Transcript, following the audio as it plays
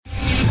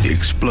The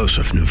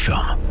explosive new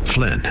film,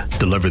 Flynn,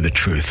 deliver the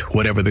truth,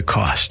 whatever the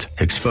cost,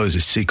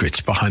 exposes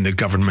secrets behind the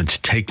government's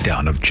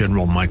takedown of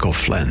General Michael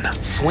Flynn.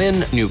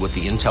 Flynn knew what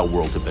the intel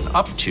world had been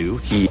up to.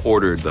 He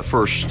ordered the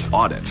first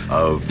audit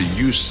of the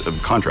use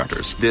of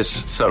contractors.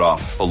 This set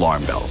off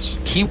alarm bells.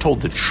 He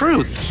told the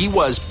truth. He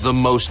was the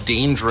most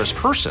dangerous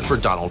person for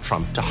Donald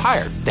Trump to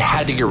hire. They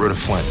had to get rid of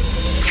Flynn.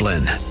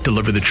 Flynn,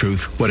 deliver the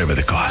truth, whatever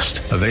the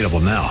cost. Available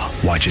now.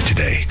 Watch it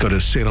today. Go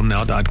to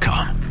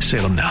salemnow.com.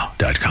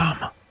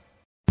 salemnow.com.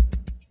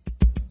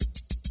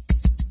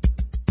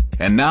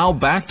 And now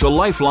back to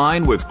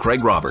Lifeline with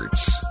Craig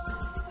Roberts.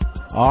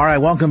 All right,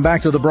 welcome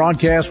back to the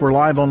broadcast. We're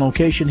live on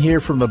location here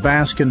from the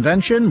Bass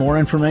Convention. More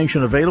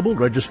information available.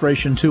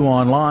 Registration too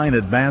online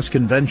at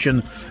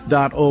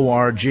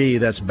bassconvention.org.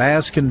 That's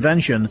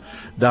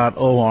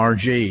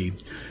bassconvention.org.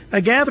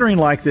 A gathering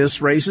like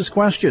this raises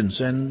questions,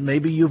 and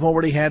maybe you've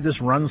already had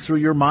this run through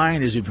your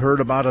mind as you've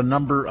heard about a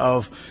number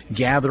of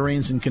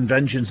gatherings and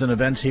conventions and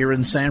events here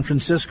in San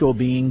Francisco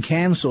being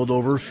canceled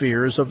over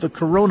fears of the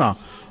coronavirus.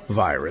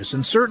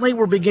 And certainly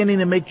we're beginning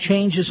to make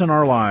changes in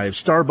our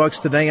lives.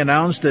 Starbucks today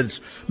announced that it's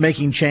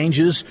making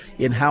changes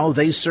in how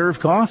they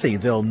serve coffee.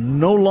 They'll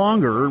no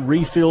longer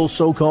refill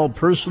so-called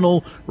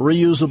personal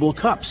reusable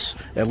cups,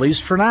 at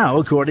least for now,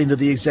 according to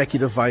the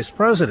executive vice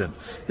president.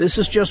 This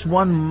is just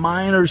one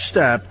minor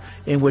step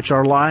in which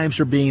our lives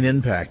are being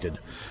impacted.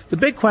 The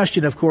big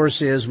question, of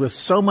course, is with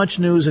so much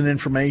news and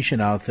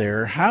information out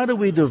there, how do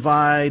we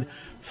divide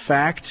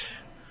fact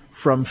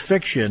from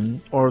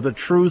fiction, or the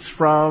truth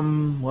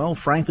from, well,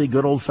 frankly,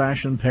 good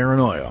old-fashioned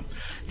paranoia?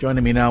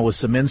 Joining me now with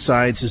some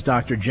insights is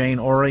Dr. Jane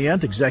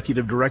Orient,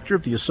 Executive Director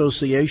of the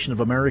Association of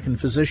American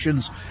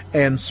Physicians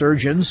and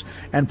Surgeons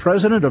and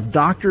President of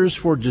Doctors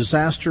for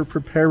Disaster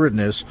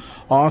Preparedness,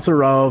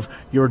 author of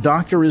Your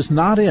Doctor Is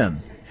Not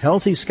In: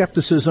 Healthy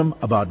Skepticism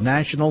About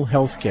National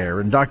Health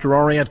Care. And Dr.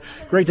 Orient,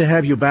 great to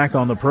have you back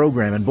on the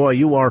program. And boy,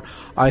 you are,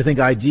 I think,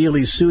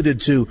 ideally suited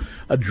to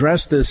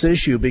address this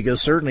issue,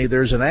 because certainly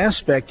there's an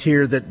aspect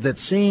here that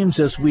seems,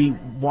 as we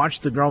watch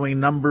the growing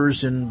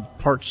numbers in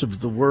parts of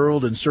the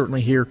world and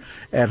certainly here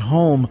at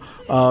home,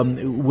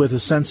 with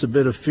a sense, a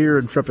bit of fear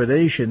and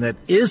trepidation, that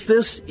is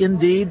this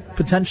indeed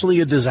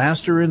potentially a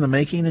disaster in the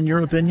making, in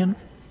your opinion?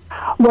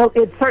 Well,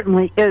 it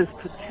certainly is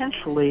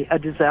potentially a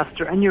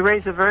disaster, and you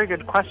raise a very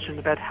good question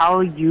about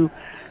how you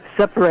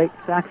separate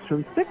facts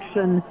from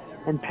fiction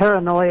and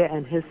paranoia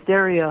and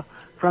hysteria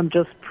from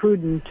just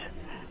prudent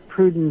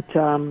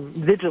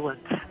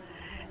vigilance.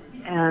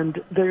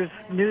 And there's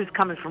news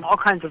coming from all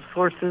kinds of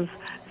sources,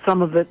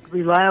 some of it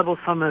reliable,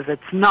 some of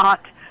it's not.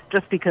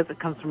 Just because it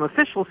comes from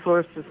official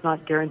source does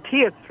not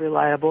guarantee it's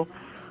reliable.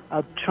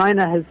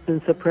 China has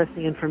been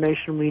suppressing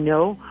information we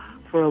know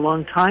for a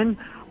long time.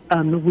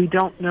 We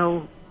don't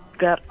know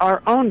that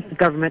our own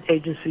government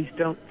agencies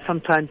don't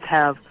sometimes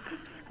have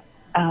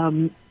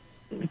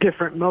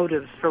different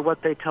motives for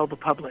what they tell the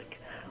public,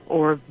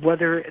 or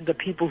whether the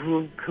people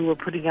who are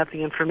putting out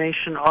the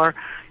information are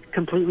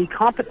completely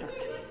competent,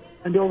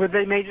 and or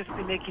they may just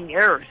be making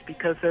errors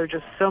because there are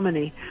just so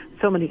many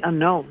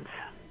unknowns.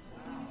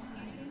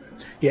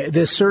 Yeah,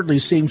 this certainly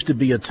seems to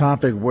be a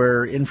topic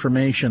where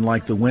information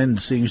like the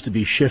wind seems to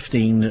be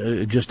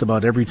shifting just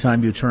about every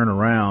time you turn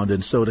around.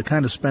 And so to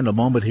kind of spend a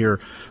moment here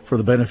for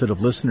the benefit of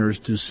listeners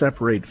to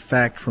separate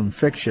fact from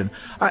fiction,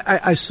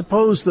 I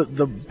suppose that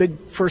the big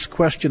first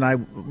question I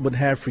would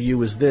have for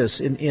you is this.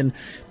 In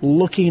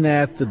looking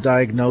at the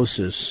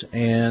diagnosis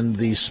and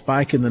the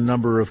spike in the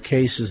number of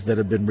cases that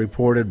have been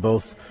reported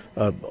both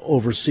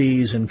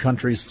overseas in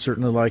countries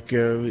certainly like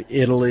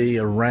Italy,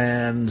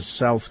 Iran,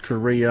 South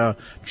Korea,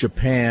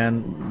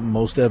 Japan,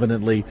 most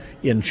evidently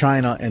in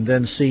China, and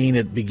then seeing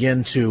it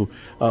begin to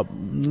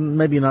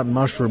maybe not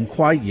mushroom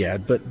quite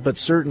yet, but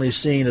certainly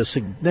seeing a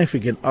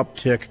significant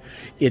uptick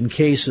in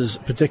cases,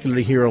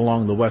 particularly here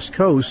along the West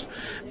Coast.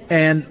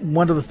 And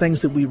one of the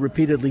things that we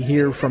repeatedly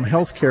hear from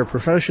healthcare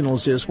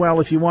professionals is, well,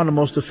 if you want to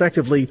most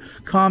effectively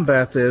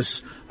combat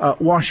this,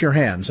 wash your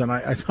hands. And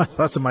I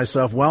thought to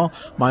myself, well,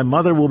 my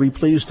mother will be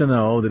pleased to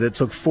know that it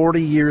took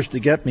 40 years to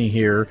get me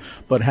here,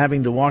 but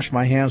having to wash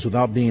my hands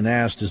without being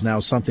asked is now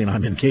something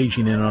I'm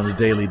engaging in on a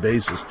daily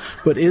basis.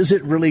 But is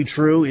it really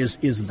true?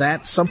 Is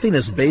that something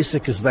as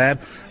basic as that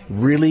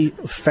really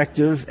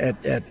effective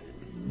at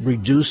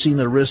reducing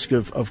the risk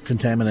of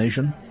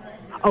contamination?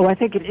 Oh, I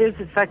think it is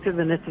effective,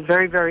 and it's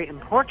very, very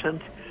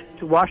important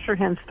to wash your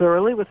hands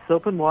thoroughly with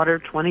soap and water,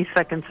 20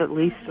 seconds at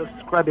least of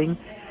scrubbing.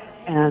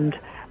 And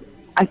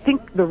I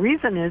think the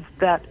reason is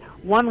that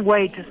one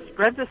way to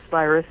spread this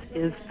virus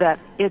is that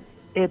it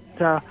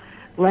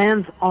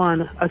lands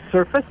on a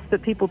surface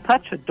that people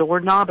touch, a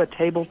doorknob, a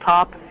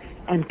tabletop,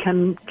 and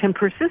can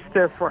persist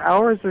there for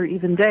hours or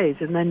even days.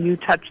 And then you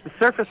touch the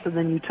surface, and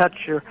then you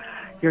touch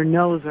your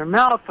nose or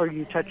mouth, or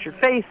you touch your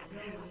face,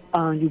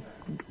 you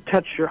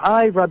touch your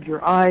eye, rub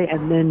your eye,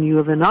 and then you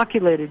have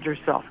inoculated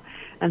yourself.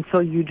 And so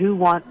you do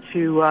want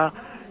to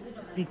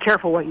be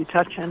careful what you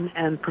touch,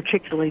 and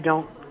particularly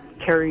don't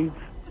carry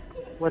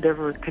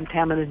whatever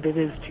contaminant it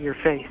is to your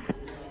face.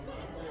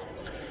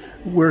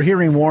 We're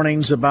hearing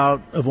warnings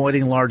about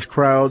avoiding large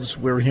crowds.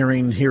 We're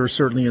hearing here,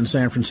 certainly in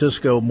San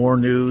Francisco, more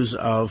news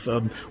of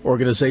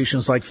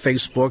organizations like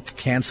Facebook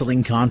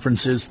canceling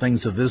conferences,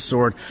 things of this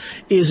sort.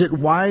 Is it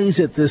wise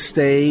at this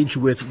stage,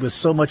 with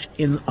so much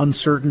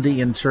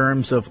uncertainty in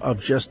terms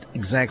of just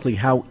exactly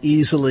how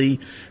easily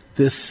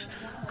this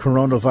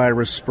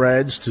coronavirus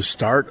spreads, to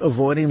start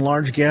avoiding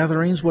large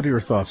gatherings? What are your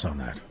thoughts on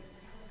that?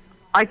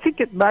 I think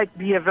it might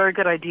be a very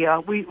good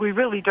idea. We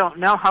really don't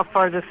know how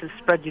far this has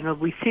spread.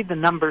 We see the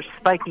numbers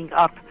spiking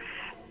up,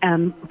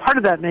 and part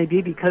of that may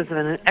be because of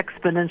an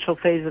exponential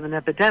phase of an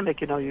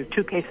epidemic. You have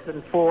 2 cases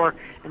in 4,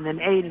 and then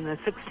 8, and then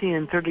 16,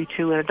 and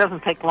 32, and it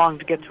doesn't take long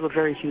to get to a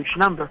very huge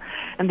number.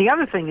 And the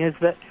other thing is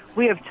that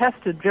we have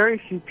tested very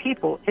few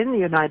people in the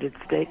United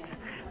States,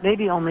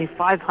 maybe only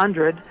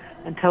 500,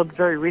 until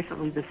very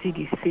recently the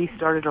CDC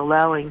started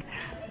allowing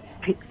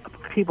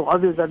people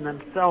other than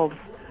themselves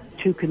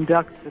to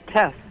conduct the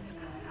tests.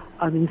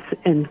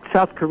 In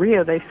South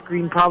Korea, they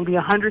screened probably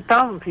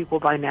 100,000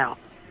 people by now.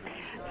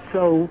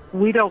 So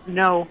we don't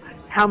know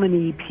how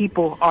many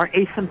people are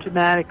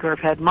asymptomatic or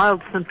have had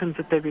mild symptoms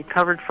that they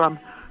recovered from,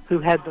 who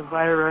had the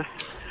virus,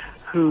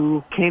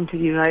 who came to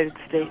the United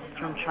States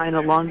from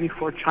China long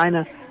before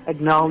China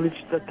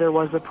acknowledged that there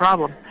was a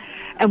problem.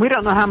 And we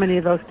don't know how many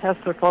of those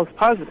tests are false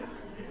positives.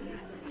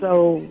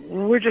 So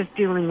we're just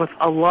dealing with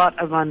a lot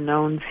of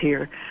unknowns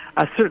here.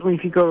 Certainly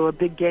if you go to a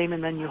big game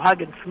and then you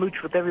hug and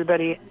smooch with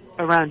everybody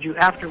around you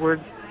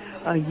afterwards,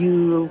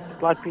 you're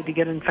likely to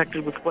get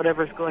infected with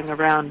whatever's going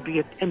around, be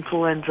it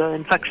influenza,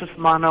 infectious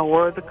mono,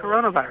 or the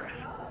coronavirus.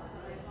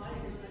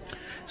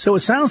 So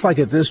it sounds like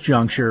at this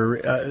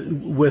juncture,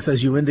 with,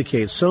 as you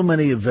indicate, so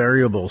many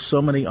variables,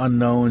 so many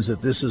unknowns,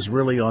 that this is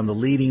really on the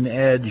leading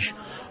edge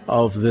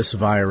of this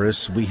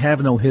virus. We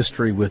have no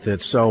history with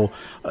it, so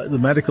the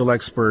medical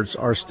experts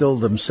are still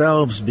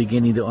themselves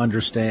beginning to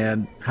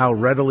understand how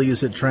readily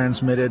is it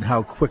transmitted,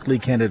 how quickly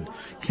can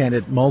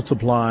it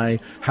multiply,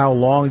 how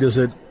long does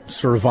it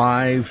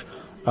survive,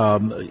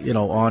 on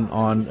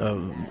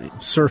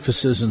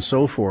surfaces and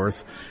so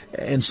forth.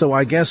 And so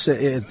I guess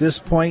at this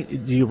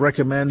point, do you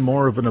recommend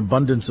more of an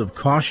abundance of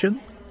caution?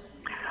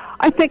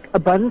 I think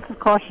abundance of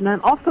caution,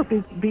 and also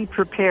be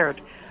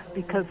prepared,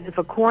 because if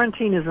a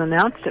quarantine is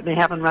announced, it may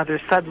happen rather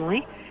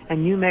suddenly,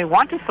 and you may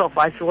want to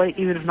self-isolate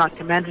even if not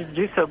commanded to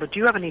do so. But do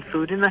you have any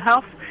food in the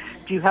house?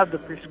 Do you have the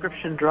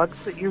prescription drugs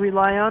that you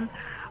rely on?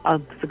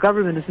 The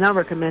government is now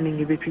recommending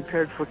you be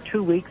prepared for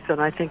 2 weeks,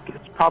 and I think it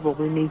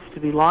probably needs to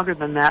be longer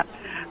than that.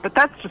 But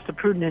that's just a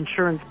prudent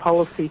insurance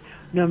policy,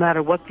 no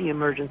matter what the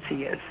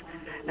emergency is.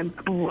 And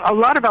a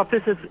lot about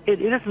this is it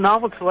is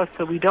novel to us,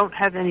 so we don't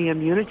have any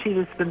immunity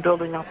that's been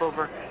building up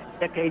over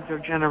decades or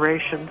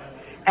generations.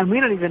 And we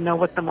don't even know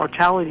what the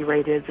mortality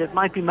rate is. It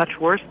might be much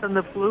worse than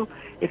the flu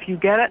if you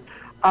get it,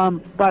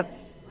 but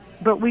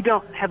we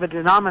don't have a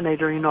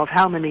denominator, of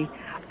how many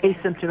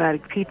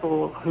asymptomatic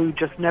people who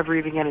just never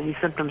even get any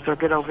symptoms or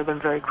get over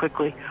them very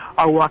quickly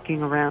are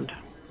walking around.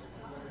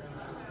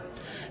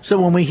 So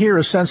when we hear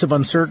a sense of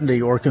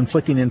uncertainty or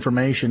conflicting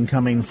information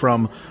coming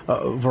from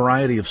a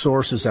variety of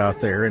sources out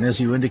there, and as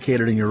you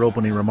indicated in your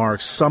opening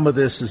remarks, some of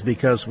this is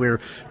because we're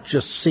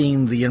just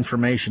seeing the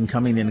information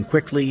coming in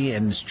quickly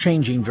and it's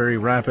changing very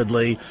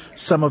rapidly.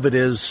 Some of it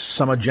is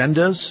some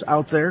agendas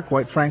out there,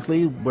 quite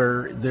frankly,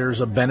 where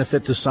there's a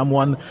benefit to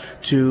someone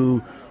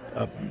to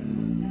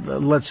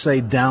let's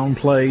say,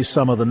 downplay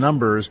some of the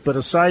numbers. But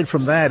aside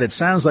from that, it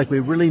sounds like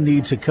we really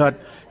need to cut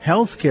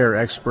healthcare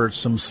experts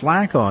some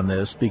slack on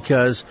this,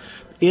 because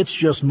it's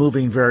just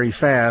moving very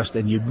fast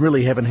and you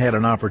really haven't had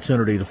an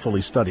opportunity to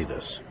fully study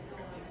this.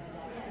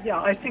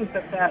 Yeah, I think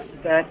that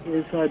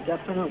is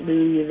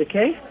definitely the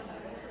case.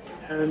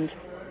 And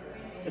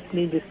just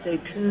need to stay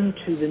tuned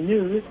to the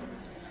news.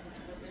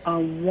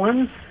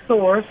 One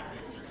source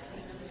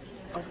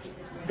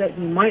that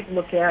you might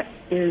look at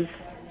is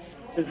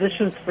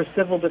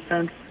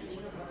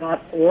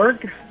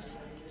physiciansforcivildefense.org.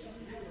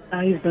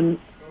 He's been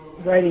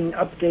writing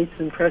updates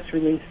and press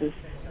releases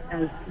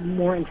as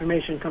more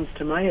information comes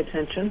to my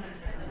attention.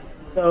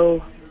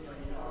 So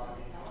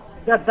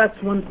that's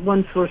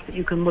one source that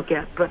you can look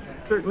at. But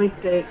certainly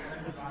stay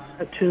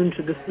attuned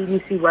to the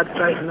CDC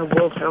website and the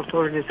World Health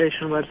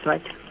Organization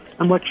website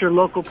and what your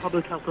local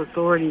public health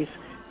authorities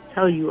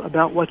tell you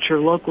about what your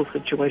local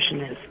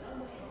situation is.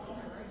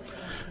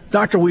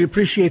 Doctor, we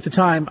appreciate the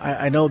time.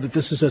 I know that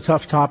this is a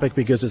tough topic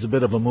because it's a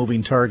bit of a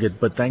moving target,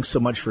 but thanks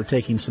so much for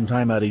taking some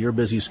time out of your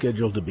busy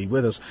schedule to be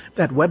with us.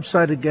 That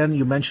website, again,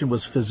 you mentioned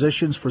was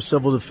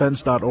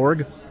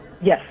physiciansforcivildefense.org?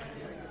 Yes.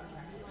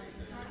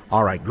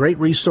 All right, great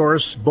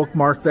resource.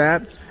 Bookmark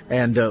that.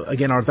 And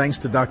again, our thanks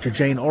to Dr.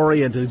 Jane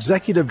Orient,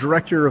 Executive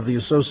Director of the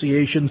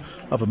Association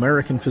of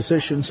American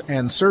Physicians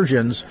and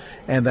Surgeons.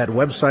 And that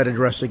website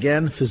address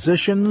again,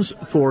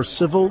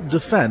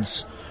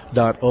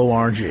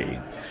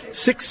 physiciansforcivildefense.org.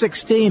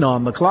 6:16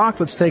 on the clock.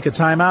 Let's take a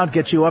timeout,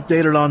 get you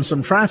updated on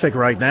some traffic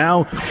right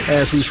now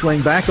as we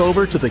swing back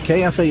over to the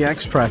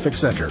KFAX Traffic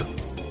Center.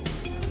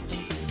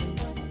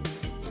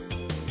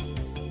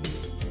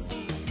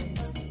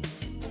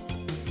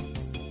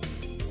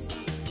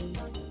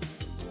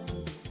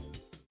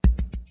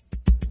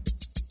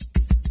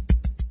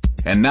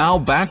 And now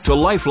back to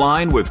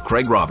Lifeline with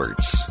Craig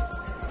Roberts.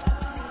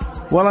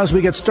 Well, as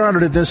we get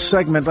started in this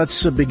segment,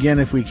 let's begin,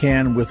 if we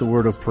can, with a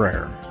word of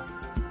prayer.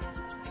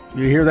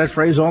 You hear that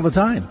phrase all the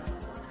time.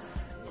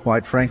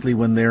 Quite frankly,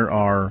 when there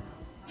are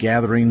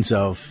gatherings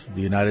of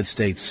the United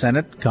States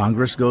Senate,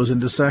 Congress goes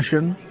into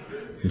session.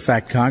 In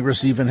fact,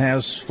 Congress even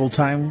has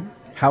full-time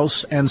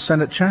House and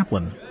Senate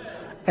chaplain.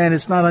 And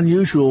it's not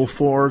unusual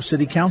for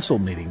city council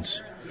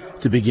meetings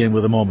to begin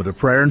with a moment of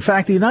prayer. In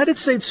fact, the United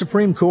States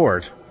Supreme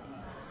Court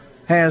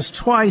has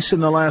twice in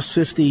the last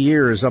 50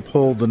 years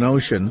upheld the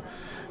notion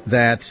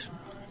that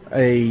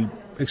a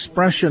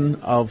expression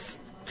of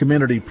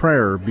community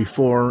prayer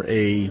before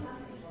a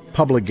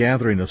public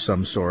gathering of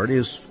some sort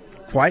is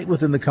quite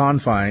within the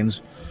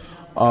confines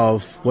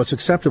of what's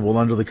acceptable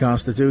under the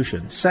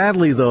Constitution.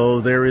 Sadly, though,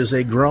 there is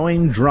a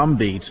growing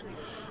drumbeat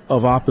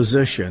of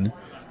opposition,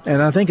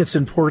 and I think it's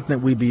important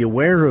that we be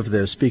aware of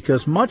this,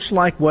 because much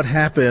like what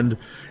happened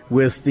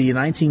with the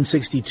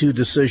 1962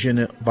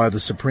 decision by the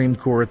Supreme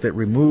Court that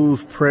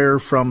removed prayer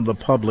from the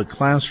public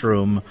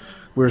classroom,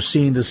 we're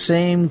seeing the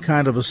same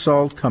kind of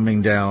assault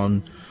coming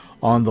down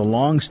on the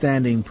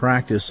long-standing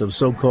practice of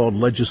so-called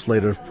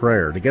legislative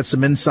prayer. To get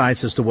some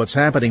insights as to what's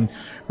happening,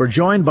 we're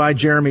joined by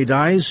Jeremy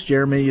Dice.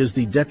 Jeremy is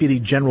the Deputy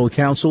General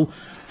Counsel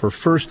for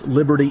First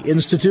Liberty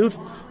Institute,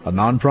 a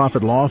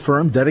nonprofit law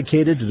firm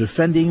dedicated to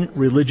defending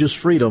religious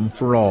freedom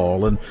for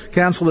all. And,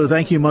 Counselor,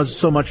 thank you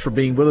so much for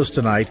being with us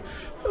tonight.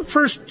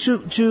 First,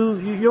 to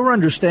your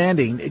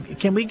understanding,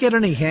 can we get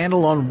any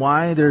handle on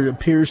why there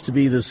appears to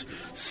be this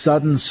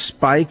sudden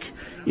spike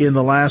in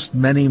the last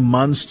many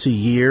months to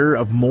year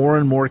of more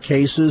and more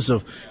cases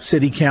of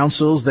city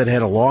councils that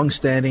had a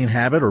long-standing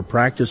habit or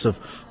practice of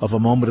a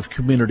moment of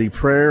community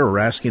prayer, or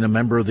asking a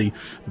member of the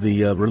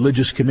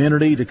religious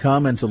community to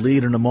come and to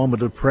lead in a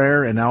moment of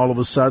prayer, and now all of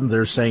a sudden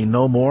they're saying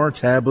no more,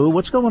 taboo?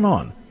 What's going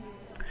on?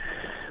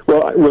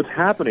 Well, what's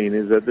happening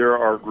is that there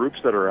are groups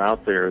that are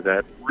out there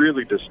that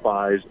really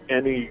despise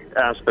any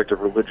aspect of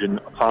religion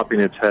popping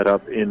its head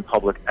up in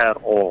public at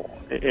all.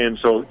 And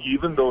so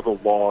even though the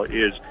law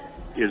is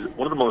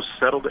one of the most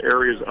settled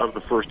areas of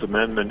the First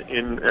Amendment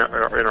in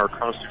our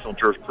constitutional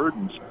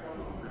jurisprudence,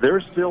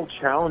 they're still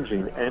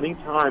challenging any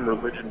time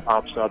religion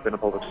pops up in a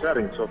public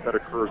setting. So if that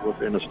occurs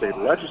within a state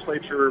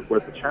legislature,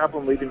 with the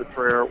chaplain leading the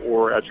prayer,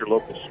 or at your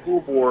local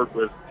school board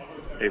with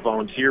a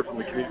volunteer from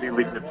the community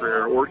leading the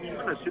prayer, or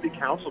even a city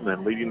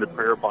councilman leading the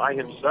prayer by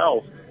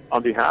himself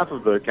on behalf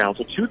of the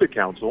council to the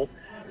council,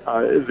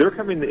 they're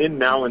coming in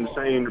now and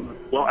saying,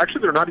 well,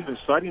 actually they're not even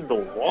citing the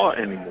law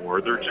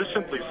anymore. They're just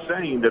simply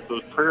saying that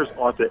those prayers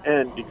ought to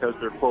end because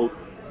they're, quote,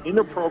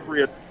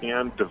 inappropriate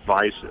and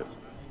divisive.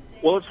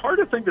 Well, it's hard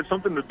to think that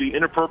something would be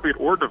inappropriate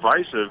or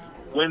divisive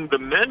when the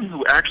men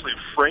who actually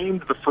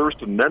framed the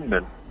First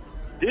Amendment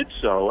did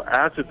so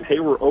after they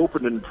were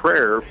opened in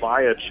prayer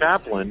by a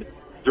chaplain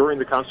during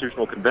the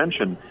Constitutional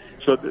Convention,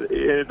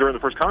 during the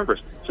first Congress.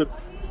 So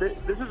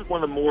this is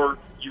one of the more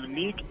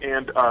unique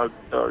and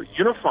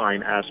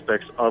unifying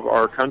aspects of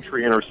our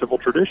country and our civil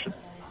tradition.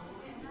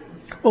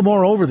 Well,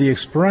 moreover, the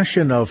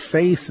expression of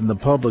faith in the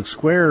public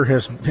square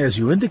has, as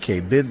you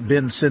indicate,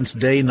 been since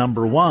day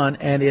number one,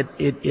 and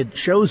it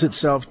shows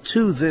itself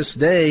to this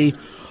day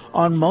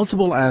on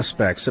multiple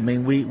aspects. I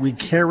mean, we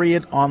carry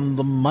it on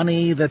the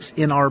money that's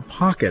in our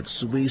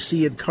pockets. We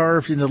see it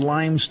carved into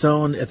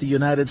limestone at the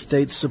United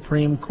States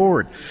Supreme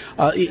Court.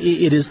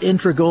 It is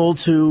integral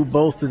to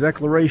both the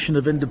Declaration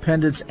of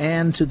Independence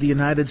and to the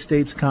United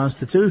States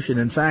Constitution.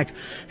 In fact,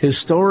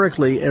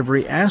 historically,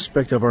 every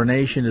aspect of our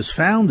nation is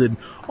founded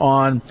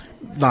on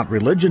not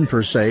religion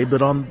per se,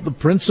 but on the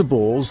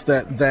principles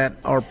that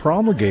are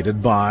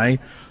promulgated by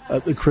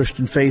the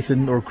Christian faith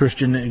or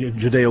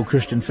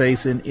Judeo-Christian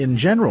faith in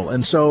general.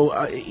 And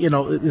so,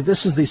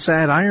 this is the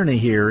sad irony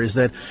here, is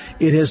that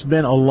it has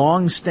been a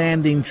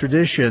long-standing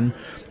tradition,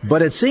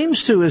 but it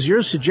seems to, as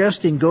you're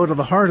suggesting, go to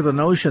the heart of the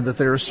notion that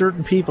there are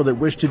certain people that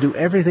wish to do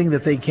everything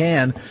that they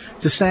can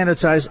to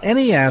sanitize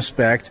any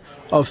aspect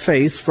of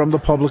faith from the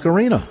public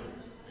arena.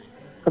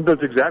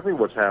 That's exactly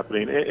what's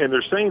happening. And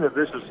they're saying that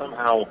this is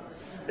somehow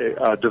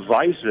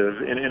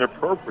divisive and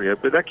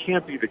inappropriate, but that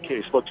can't be the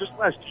case. Look, just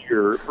last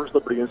year, First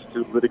Liberty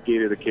Institute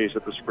litigated a case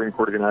at the Supreme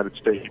Court of the United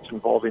States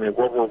involving a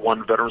World War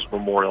I Veterans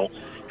Memorial,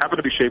 happened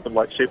to be shaped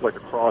like a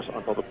cross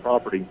on public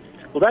property.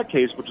 Well, that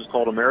case, which is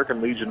called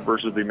American Legion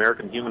versus the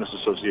American Humanist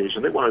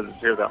Association, they wanted to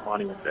tear that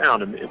monument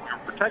down, and it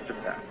protected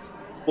that.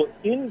 Well,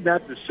 in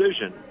that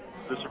decision,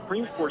 the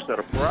Supreme Court said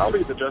a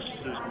plurality of the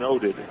justices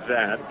noted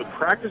that the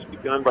practice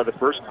begun by the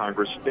first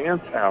Congress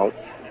stands out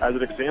as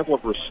an example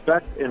of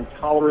respect and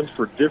tolerance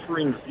for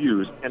differing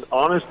views, an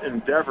honest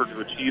endeavor to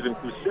achieve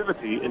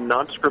inclusivity and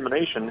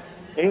non-discrimination,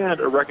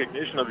 and a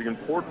recognition of the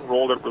important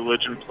role that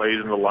religion plays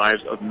in the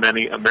lives of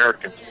many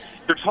Americans.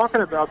 They're talking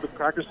about the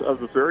practice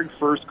of the very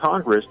first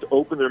Congress to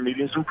open their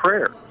meetings in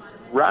prayer.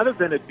 Rather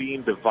than it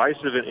being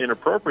divisive and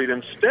inappropriate,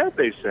 instead,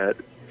 they said,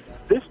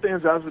 this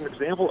stands out as an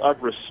example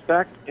of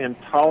respect and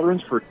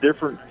tolerance for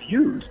different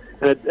views,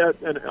 and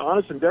an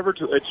honest endeavor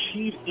to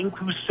achieve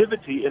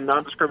inclusivity and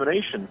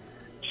non-discrimination.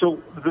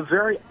 So the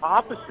very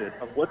opposite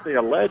of what they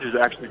allege is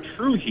actually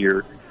true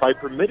here. By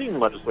permitting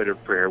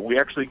legislative prayer, we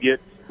actually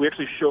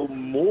show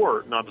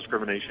more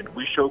non-discrimination.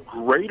 We show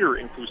greater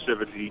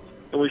inclusivity,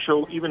 and we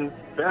show even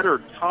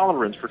better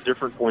tolerance for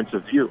different points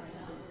of view.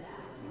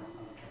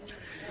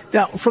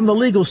 Now, from the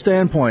legal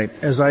standpoint,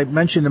 as I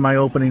mentioned in my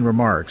opening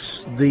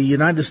remarks, the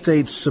United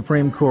States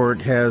Supreme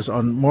Court has,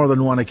 on more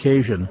than one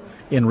occasion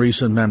in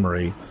recent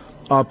memory,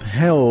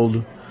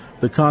 upheld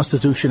the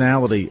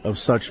constitutionality of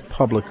such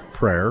public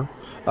prayer,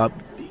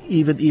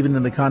 even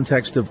in the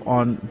context of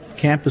on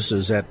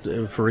campuses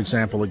at, for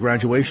example, a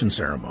graduation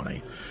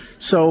ceremony.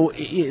 So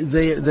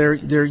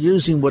they're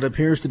using what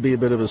appears to be a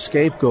bit of a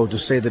scapegoat to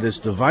say that it's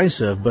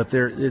divisive, but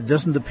it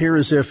doesn't appear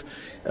as if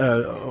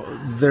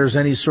there's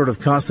any sort of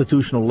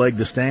constitutional leg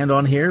to stand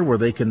on here, where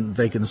they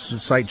can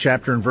cite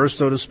chapter and verse,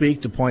 so to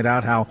speak, to point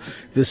out how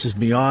this is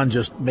beyond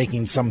just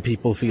making some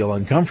people feel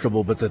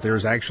uncomfortable, but that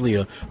there's actually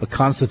a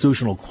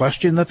constitutional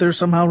question that they're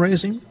somehow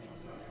raising.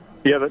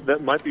 Yeah,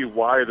 that might be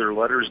why their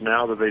letters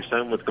now that they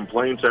send with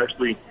complaints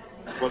actually,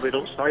 well, they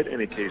don't cite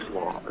any case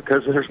law,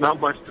 because there's not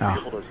much to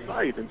be able to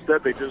cite.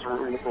 Instead, they just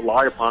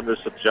rely upon this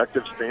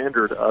subjective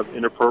standard of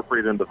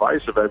inappropriate and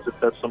divisive as if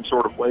that's some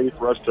sort of way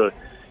for us to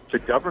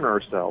govern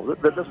ourselves.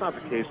 That's not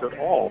the case at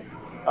all.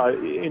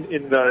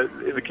 In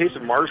the case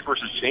of Marsh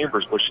versus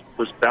Chambers, which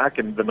was back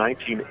in the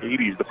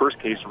 1980s, the first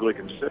case to really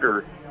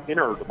consider, in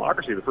our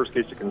democracy, the first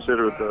case to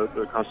consider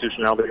the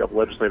constitutionality of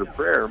legislative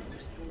prayer,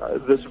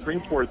 the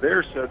Supreme Court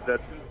there said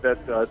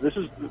that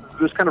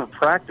this kind of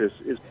practice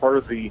is part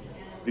of the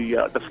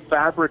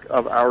fabric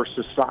of our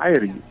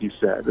society, he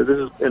said. This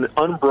is an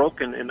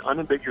unbroken and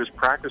unambiguous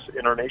practice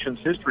in our nation's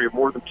history of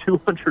more than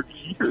 200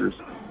 years.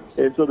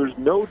 And so there's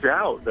no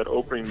doubt that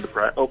opening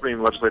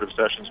legislative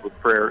sessions with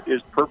prayer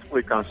is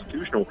perfectly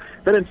constitutional.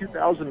 Then in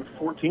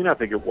 2014, I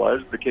think it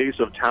was, the case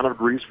of Town of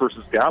Greece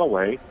versus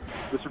Galloway,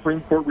 the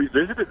Supreme Court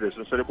revisited this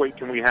and said, wait,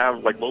 can we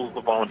have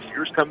local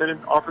volunteers come in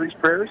and offer these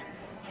prayers?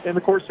 And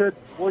the court said,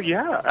 well,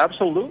 yeah,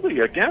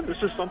 absolutely. Again,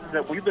 this is something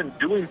that we've been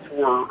doing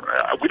for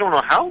we don't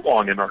know how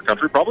long in our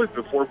country, probably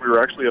before we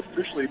were actually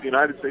officially the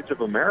United States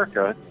of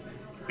America.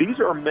 These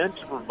are meant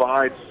to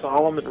provide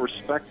solemn and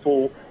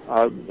respectful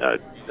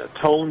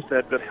tones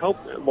that help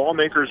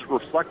lawmakers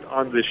reflect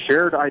on the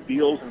shared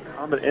ideals and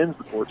common ends,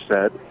 the court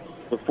said,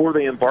 before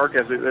they embark,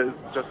 as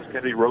Justice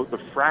Kennedy wrote, the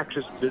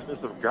fractious business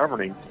of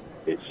governing.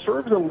 It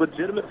serves a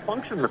legitimate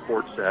function, the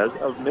court says,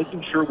 of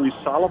making sure we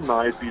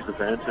solemnize these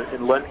events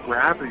and lend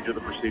gravity to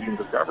the proceedings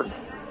of government.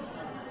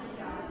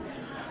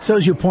 So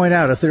as you point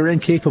out, if they're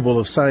incapable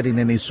of citing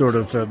any sort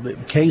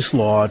of case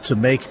law to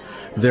make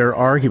their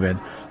argument,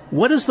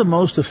 what is the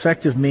most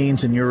effective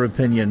means, in your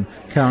opinion,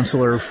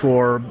 Counselor,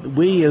 for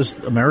we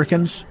as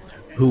Americans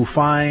who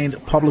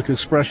find public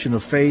expression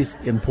of faith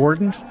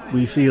important?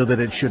 We feel that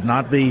it should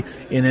not be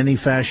in any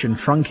fashion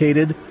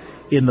truncated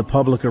in the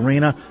public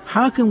arena.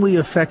 How can we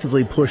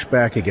effectively push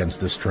back against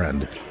this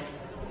trend?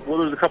 Well,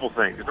 there's a couple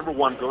things. Number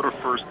one, go to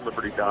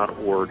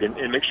firstliberty.org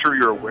and make sure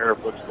you're aware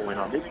of what's going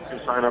on. Maybe you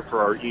can sign up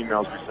for our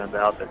emails we send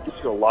out. That gives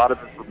you a lot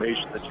of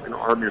information that you can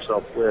arm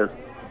yourself with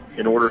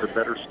in order to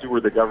better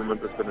steward the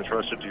government that's been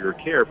entrusted to your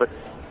care. But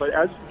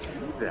as you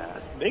do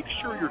that, make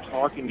sure you're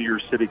talking to your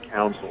city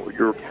council,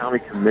 your county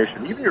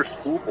commission, even your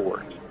school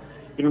boards.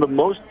 You know, the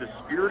most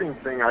dispiriting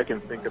thing I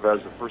can think of as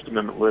a First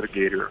Amendment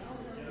litigator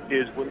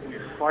is when we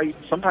fight,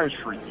 sometimes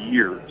for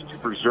years, to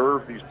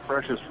preserve these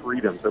precious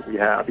freedoms that we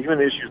have,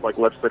 even issues like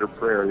legislative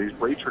prayer, these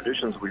great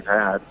traditions we've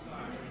had,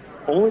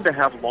 only to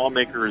have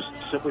lawmakers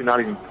simply not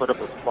even put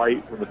up a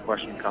fight when the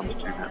question comes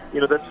to them.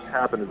 You know, that's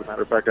happened, as a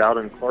matter of fact, out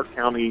in Clark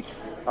County,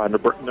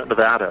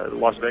 Nevada, the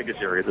Las Vegas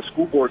area. The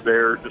school board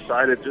there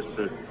decided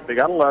they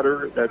got a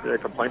letter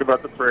that complained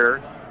about the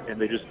prayer, and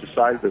they just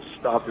decided to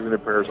stop doing the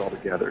prayers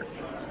altogether.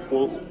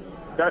 Well,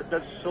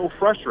 that's so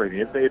frustrating.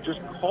 If they had just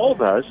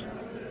called us,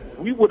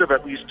 we would have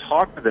at least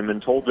talked to them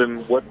and told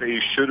them what they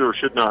should or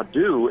should not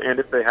do. And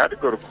if they had to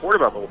go to court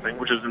about the whole thing,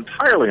 which is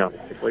entirely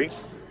unlikely,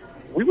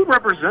 we would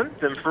represent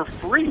them for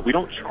free. We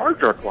don't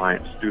charge our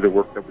clients to do the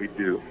work that we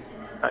do.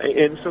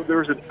 And so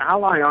there's an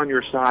ally on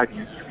your side.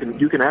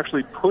 You can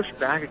actually push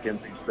back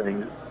against these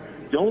things.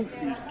 Don't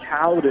be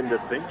cowed into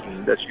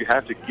thinking that you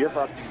have to give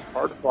up these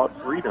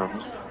hard-fought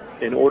freedoms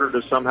in order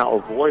to somehow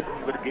avoid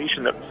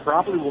litigation that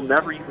probably will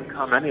never even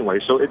come anyway.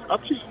 So it's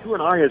up to you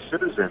and I as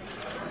citizens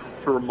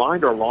to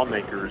remind our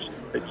lawmakers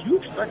that you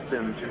expect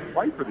them to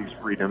fight for these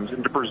freedoms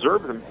and to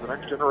preserve them for the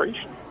next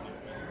generation.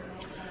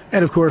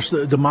 And, of course,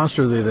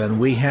 demonstratively, then,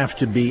 we have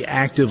to be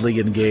actively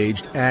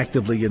engaged,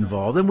 actively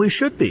involved, and we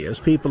should be as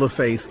people of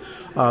faith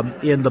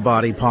in the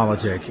body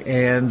politic,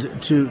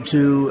 and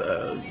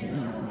to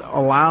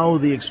allow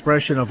the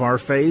expression of our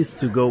faith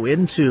to go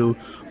into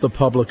the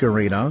public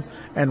arena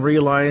and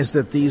realize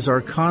that these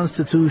are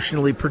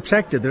constitutionally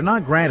protected. They're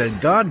not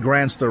granted. God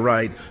grants the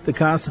right. The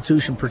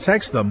Constitution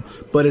protects them,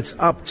 but it's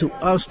up to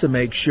us to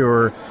make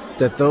sure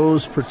that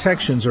those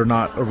protections are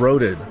not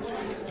eroded.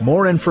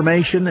 More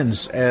information, and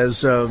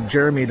as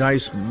Jeremy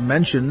Dys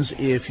mentions,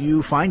 if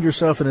you find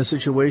yourself in a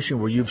situation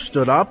where you've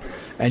stood up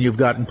and you've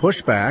gotten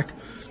pushback,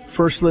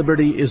 First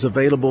Liberty is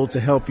available to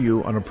help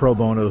you on a pro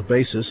bono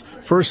basis.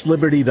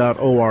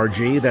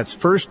 FirstLiberty.org. That's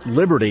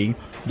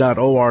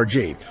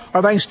FirstLiberty.org.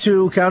 Our thanks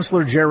to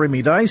Counselor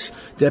Jeremy Dice,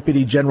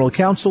 Deputy General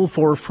Counsel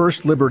for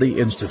First Liberty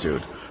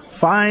Institute.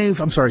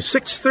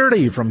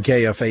 6:30 from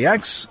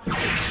KFAX.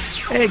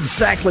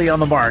 Exactly on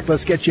the mark.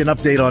 Let's get you an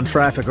update on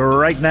traffic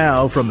right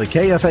now from the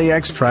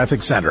KFAX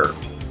Traffic Center.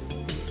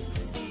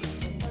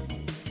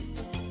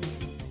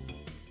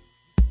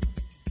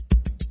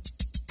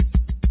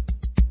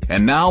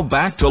 And now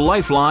back to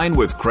Lifeline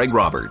with Craig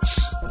Roberts.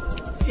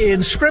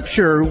 In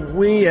Scripture,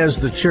 we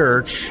as the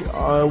church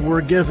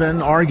are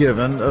given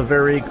a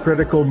very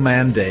critical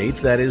mandate,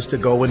 that is to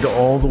go into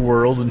all the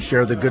world and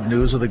share the good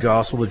news of the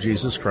gospel of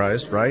Jesus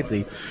Christ, right?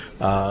 The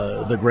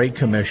Great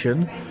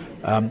Commission.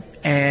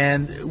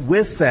 And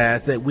with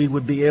that we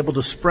would be able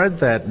to spread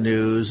that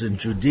news in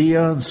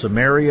Judea and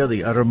Samaria,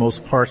 the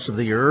uttermost parts of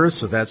the earth.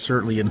 So that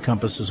certainly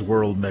encompasses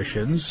world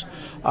missions.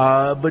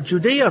 But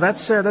Judea,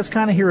 that's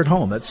kind of here at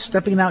home. That's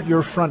stepping out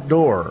your front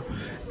door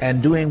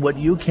and doing what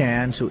you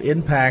can to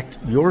impact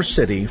your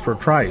city for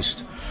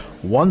Christ.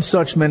 One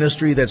such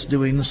ministry that's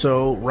doing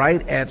so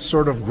right at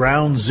sort of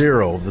ground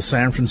zero of the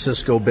San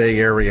Francisco Bay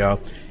Area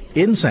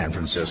in San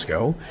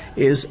Francisco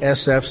is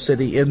SF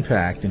City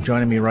Impact. And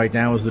joining me right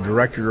now is the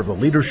director of the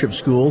Leadership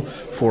School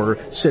for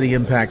City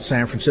Impact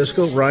San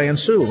Francisco, Ryan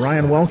Sue.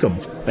 Ryan, welcome.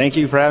 Thank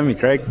you for having me,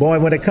 Craig. Boy,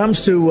 when it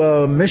comes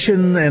to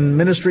mission and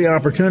ministry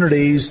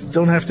opportunities,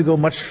 don't have to go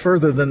much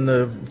further than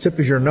the tip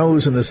of your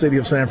nose in the city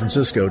of San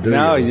Francisco, do you?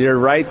 No, you're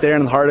right there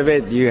in the heart of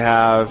it. You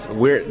have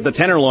the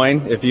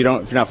Tenderloin, if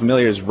you're not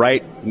familiar, is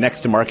right next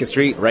to Market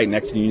Street, right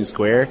next to Union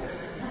Square.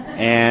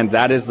 And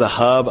that is the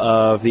hub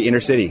of the inner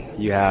city.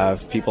 You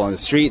have people on the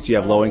streets, you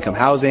have low-income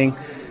housing,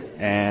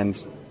 and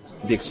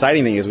the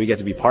exciting thing is we get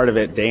to be part of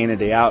it day in and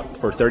day out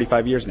for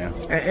 35 years now.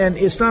 And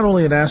it's not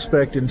only an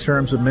aspect in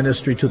terms of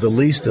ministry to the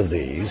least of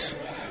these,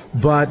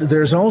 but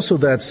there's also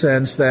that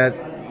sense that,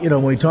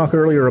 when we talked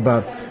earlier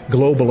about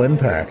global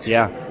impact.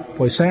 Yeah.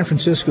 Boy, San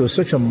Francisco is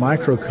such a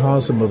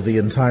microcosm of the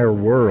entire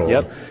world.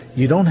 Yep.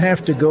 You don't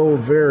have to go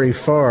very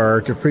far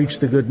to preach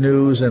the good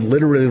news and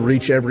literally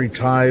reach every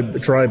tribe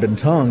and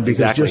tongue, because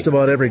exactly. Just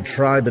about every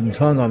tribe and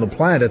tongue on the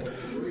planet,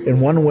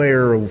 in one way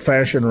or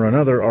fashion or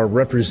another, are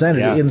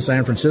represented in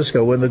San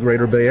Francisco in the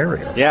greater Bay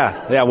Area.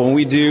 Yeah. When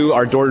we do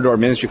our door-to-door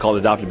ministry called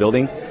Adopt a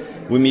Building,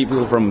 we meet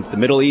people from the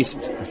Middle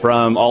East,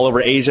 from all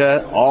over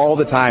Asia, all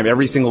the time,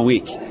 every single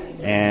week.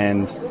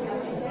 And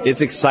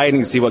it's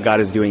exciting to see what God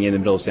is doing in the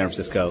middle of San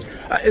Francisco.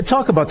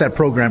 Talk about that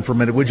program for a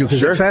minute, would you? Because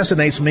Sure. It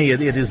fascinates me. It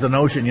is the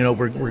notion,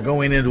 we're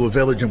going into a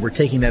village and we're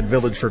taking that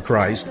village for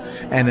Christ.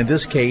 And in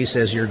this case,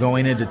 as you're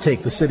going in to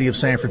take the city of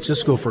San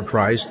Francisco for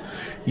Christ,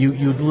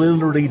 you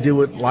literally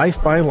do it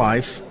life by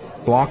life,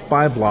 block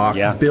by block,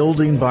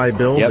 building by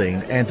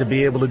building, and to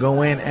be able to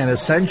go in and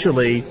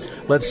essentially,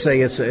 let's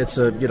say it's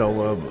a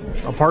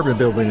apartment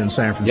building in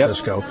San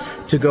Francisco,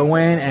 to go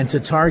in and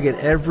to target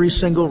every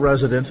single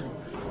resident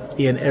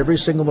in every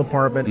single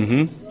apartment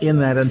in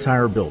that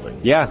entire building.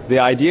 Yeah, the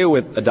idea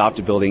with Adopt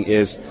a Building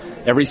is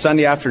every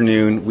Sunday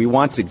afternoon we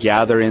want to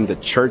gather in the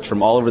church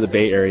from all over the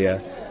Bay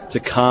Area to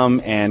come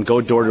and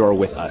go door to door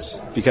with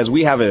us, because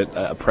we have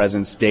a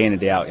presence day in and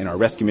day out in our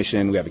rescue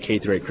mission. We have a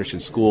K-8 Christian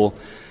school.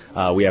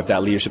 We have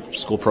that leadership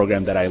school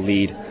program that I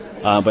lead.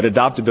 But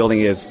Adopt a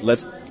Building is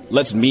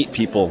let's meet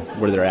people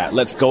where they're at.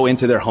 Let's go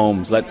into their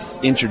homes.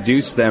 Let's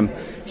introduce them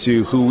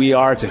to who we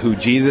are, to who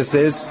Jesus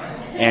is,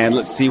 and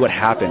let's see what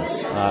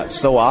happens.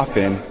 So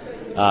often,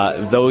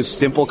 those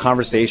simple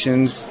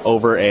conversations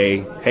over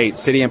hey,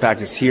 City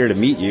Impact is here to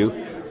meet you,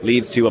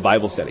 leads to a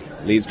Bible study,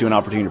 leads to an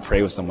opportunity to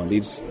pray with someone,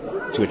 leads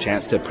to a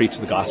chance to preach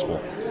the gospel.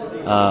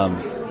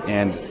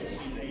 And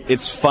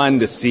it's fun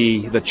to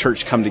see the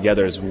church come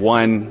together as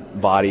one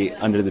body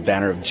under the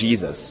banner of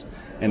Jesus,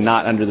 and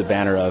not under the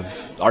banner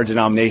of our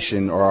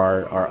denomination or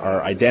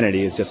our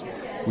identity. It's just,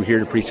 we're here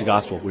to preach the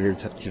gospel. We're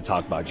here to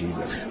talk about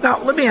Jesus.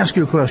 Now, let me ask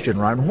you a question,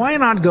 Ryan. Why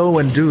not go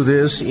and do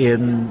this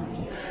in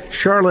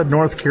Charlotte,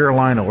 North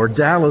Carolina, or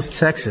Dallas,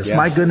 Texas? Yeah.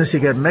 My goodness, you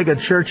got mega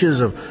churches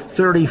of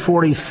 30,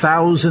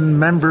 40,000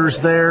 members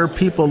there.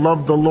 People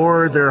love the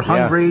Lord. They're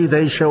hungry.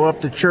 They show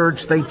up to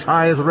church. They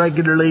tithe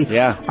regularly.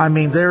 Yeah. I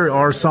mean, there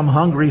are some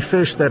hungry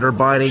fish that are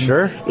biting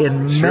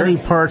in many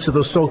parts of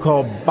the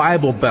so-called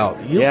Bible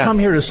Belt. You come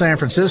here to San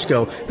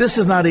Francisco, this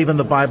is not even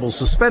the Bible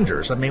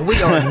suspenders. I mean,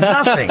 we are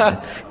nothing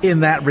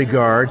in that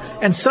regard.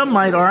 And some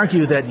might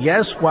argue that,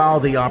 yes, while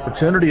the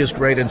opportunity is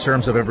great in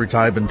terms of every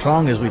tribe and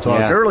tongue, as we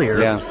talked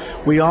earlier,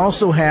 we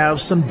also have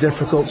some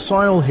difficult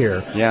soil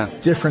here.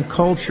 Different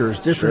cultures,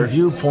 different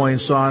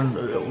viewpoints on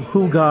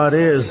who God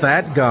is,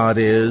 that God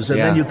is. And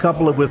then you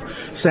couple it with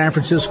San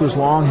Francisco's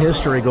long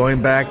history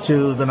going back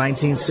to the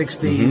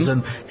 1960s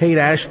and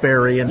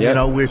Haight-Ashbury. And, you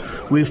know,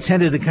 we've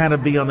tended to kind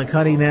of be on the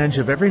cutting edge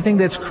of everything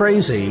that's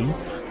crazy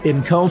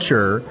in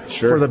culture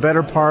for the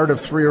better part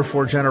of 3 or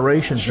 4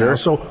 generations now.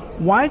 So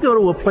why go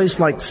to a place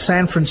like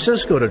San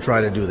Francisco to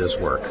try to do this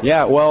work?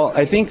 Yeah, well,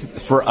 I think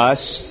for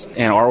us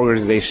and our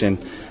organization,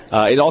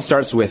 it all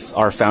starts with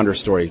our founder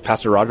story.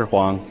 Pastor Roger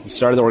Huang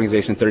started the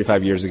organization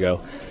 35 years ago.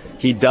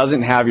 He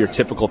doesn't have your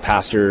typical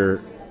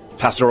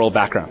pastoral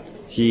background.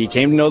 He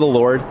came to know the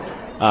Lord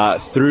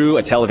through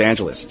a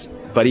televangelist,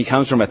 but he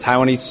comes from a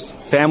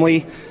Taiwanese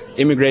family,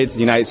 immigrated to the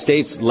United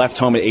States, left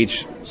home at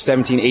age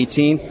 17,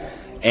 18,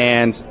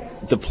 and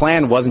the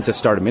plan wasn't to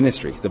start a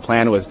ministry. The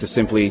plan was to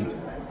simply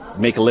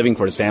make a living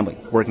for his family,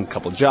 working a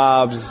couple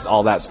jobs,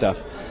 all that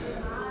stuff.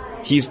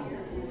 He's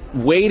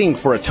waiting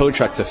for a tow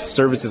truck to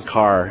service his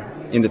car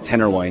in the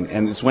Tenderloin,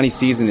 and it's when he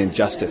sees an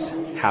injustice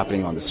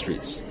happening on the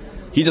streets.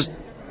 He just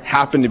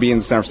happened to be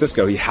in San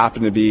Francisco. He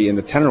happened to be in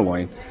the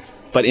Tenderloin.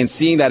 But in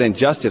seeing that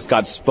injustice,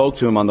 God spoke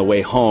to him on the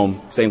way home,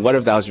 saying, "What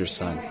if thou was your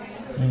son?"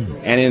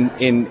 And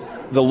in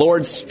the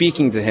Lord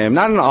speaking to him,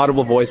 not in an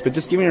audible voice, but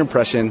just giving an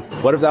impression,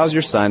 "What if that was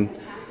your son?"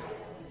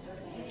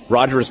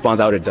 Roger responds,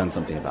 "I would have done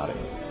something about it."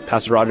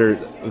 Pastor Roger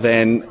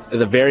then,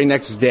 the very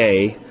next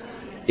day,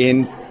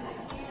 in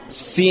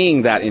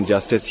seeing that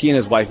injustice, he and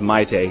his wife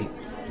Maite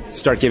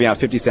start giving out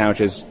 50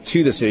 sandwiches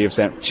to the city of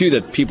to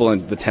the people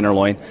in the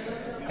Tenderloin,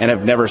 and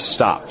have never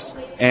stopped.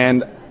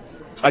 And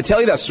I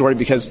tell you that story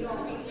because,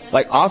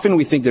 like, often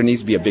we think there needs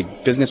to be a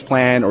big business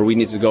plan, or we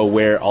need to go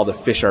where all the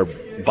fish are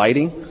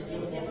biting.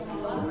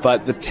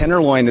 But the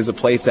Tenderloin is a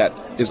place that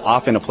is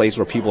often a place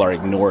where people are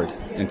ignored,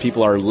 and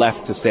people are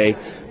left to say,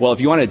 well, if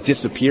you want to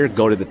disappear,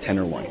 go to the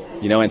Tenderloin.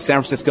 You know, and San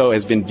Francisco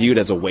has been viewed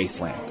as a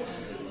wasteland.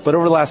 But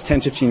over the last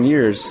 10, 15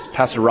 years,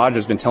 Pastor Roger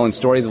has been telling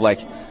stories of, like,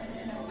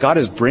 God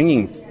is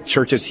bringing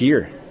churches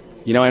here.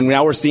 You know, and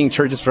now we're seeing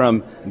churches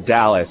from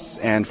Dallas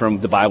and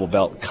from the Bible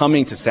Belt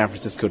coming to San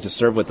Francisco to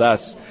serve with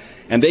us.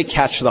 And they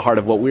catch the heart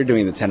of what we're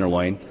doing in the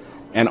Tenderloin.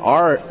 And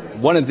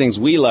one of the things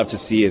we love to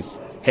see is,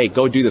 hey,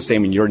 go do the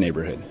same in your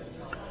neighborhood.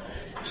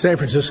 San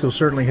Francisco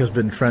certainly has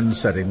been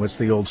trend-setting. What's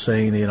the old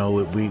saying? You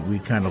know, we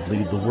kind of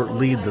lead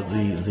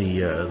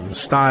the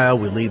style,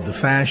 we lead the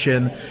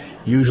fashion.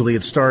 Usually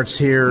it starts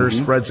here,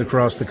 spreads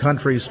across the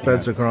country,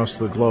 spreads across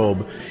the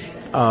globe.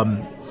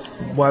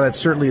 While that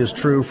certainly is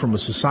true from a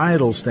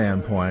societal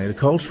standpoint, a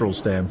cultural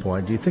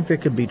standpoint, do you think that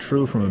could be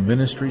true from a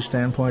ministry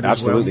standpoint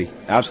as well?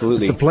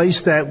 Absolutely. The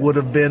place that would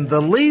have been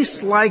the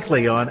least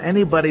likely on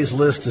anybody's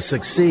list to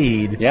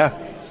succeed, a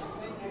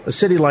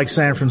city like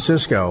San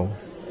Francisco,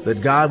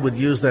 that God would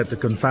use that to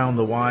confound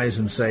the wise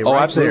and say,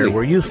 there,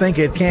 where you think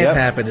it can't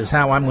happen is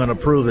how I'm going to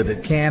prove that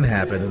it can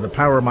happen. And the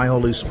power of my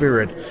Holy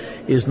Spirit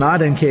is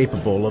not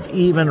incapable of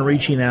even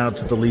reaching out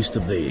to the least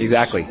of these.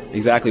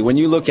 Exactly. When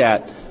you look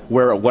at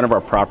where one of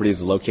our properties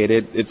is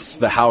located, it's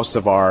the house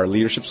of our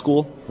leadership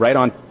school, right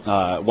on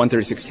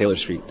 136 Taylor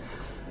Street.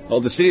 Well,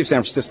 the city of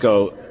San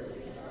Francisco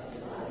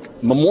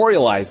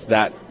memorialized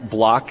that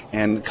block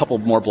and a couple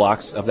more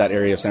blocks of that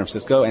area of San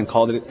Francisco and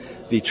called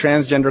it the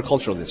Transgender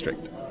Cultural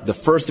District, the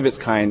first of its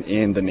kind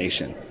in the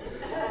nation.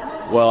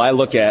 Well, I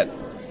look at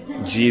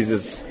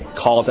Jesus'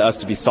 call to us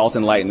to be salt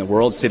and light in the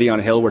world, city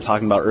on a hill we're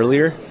talking about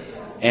earlier,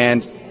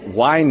 and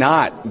why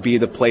not be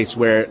the place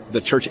where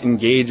the church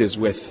engages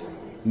with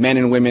men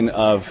and women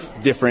of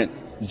different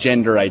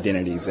gender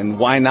identities? And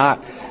why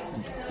not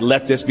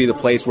let this be the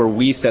place where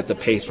we set the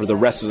pace for the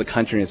rest of the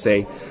country and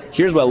say,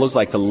 here's what it looks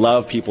like to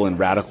love people in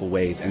radical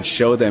ways and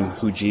show them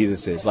who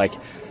Jesus is. Like,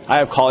 I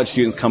have college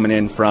students coming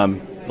in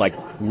from, like,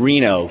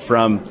 Reno,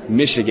 from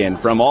Michigan,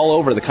 from all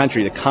over the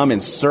country to come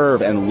and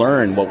serve and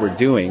learn what we're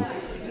doing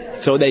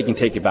so they can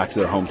take it back to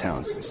their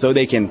hometowns, so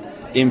they can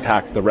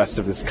impact the rest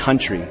of this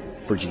country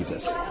for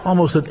Jesus.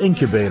 Almost an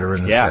incubator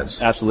in a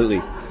sense. Yeah,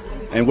 absolutely.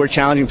 And we're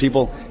challenging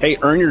people, hey,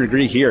 earn your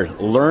degree here.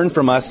 Learn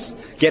from us.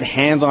 Get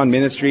hands-on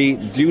ministry.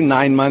 Do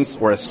 9 months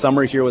or a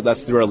summer here with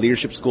us through our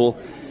leadership school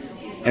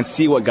and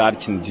see what God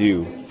can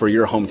do for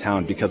your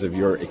hometown because of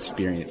your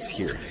experience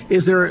here.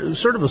 Is there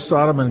sort of a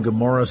Sodom and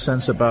Gomorrah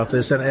sense about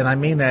this? And I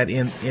mean that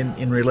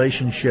in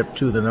relationship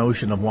to the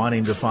notion of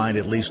wanting to find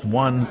at least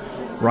one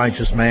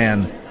righteous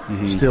man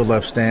still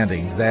left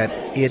standing, that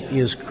it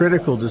is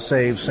critical to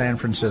save San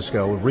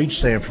Francisco, reach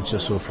San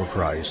Francisco for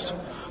Christ,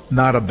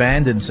 not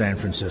abandon San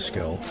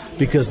Francisco,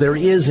 because there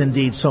is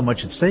indeed so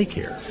much at stake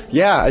here.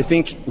 Yeah, I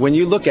think when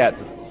you look at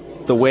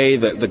the way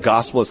that the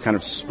gospel is kind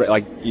of spread,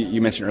 like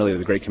you mentioned earlier,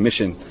 the Great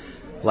Commission,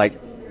 like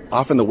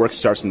often the work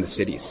starts in the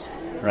cities,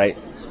 right?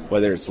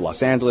 Whether it's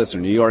Los Angeles or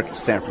New York,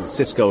 San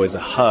Francisco is a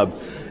hub.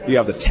 You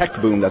have the tech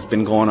boom that's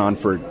been going on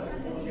for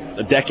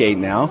a decade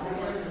now.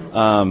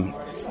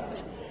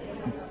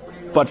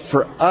 But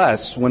for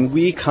us, when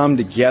we come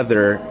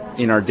together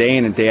in our day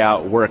in and day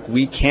out work,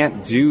 we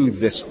can't do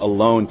this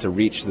alone to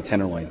reach the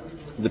Tenderloin.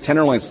 The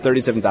Tenderloin is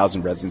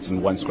 37,000 residents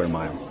in 1 square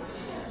mile.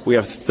 We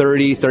have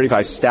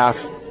 35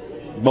 staff,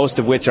 most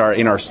of which are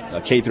in our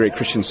K-8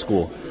 Christian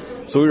school.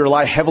 So we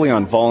rely heavily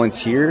on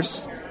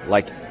volunteers,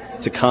 like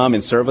to come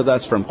and serve with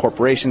us from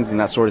corporations and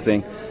that sort of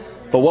thing.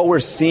 But what we're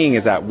seeing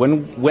is that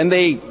when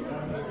they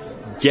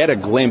get a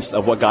glimpse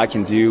of what God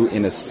can do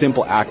in a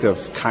simple act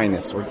of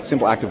kindness or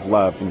simple act of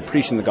love and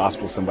preaching the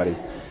gospel to somebody,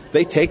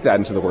 they take that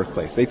into the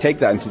workplace. They take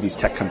that into these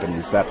tech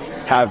companies that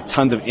have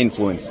tons of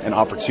influence and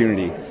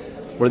opportunity,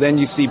 where then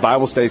you see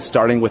Bible studies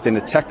starting within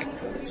a tech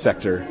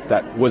sector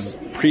that was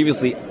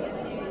previously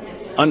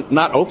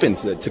not open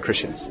to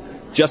Christians.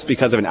 just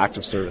because of an act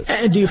of service.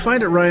 And do you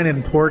find it, Ryan,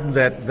 important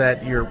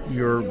that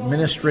you're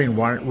ministering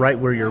right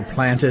where you're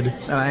planted?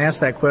 And I ask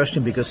that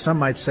question because some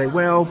might say,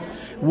 well,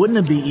 wouldn't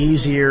it be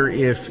easier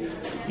if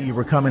you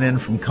were coming in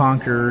from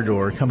Concord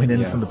or coming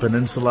in from the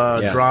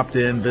peninsula, dropped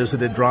in,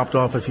 visited, dropped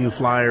off a few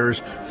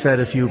flyers, fed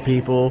a few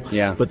people,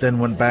 but then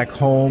went back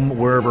home,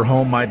 wherever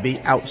home might be,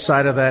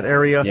 outside of that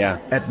area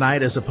at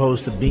night, as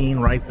opposed to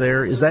being right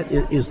there? Is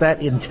that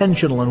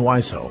intentional, and why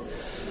so?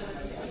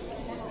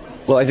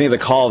 Well, I think the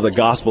call of the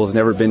gospel has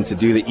never been to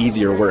do the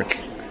easier work,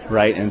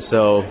 right? And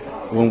so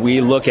when we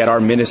look at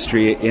our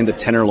ministry in the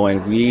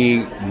Tenderloin,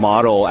 we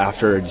model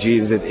after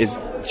Jesus'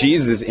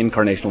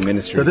 incarnational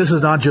ministry. So this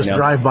is not just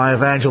drive-by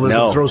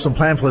evangelism, throw some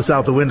pamphlets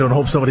out the window and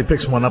hope somebody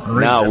picks one up and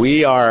reads it. No,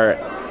 we are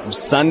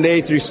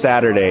Sunday through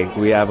Saturday.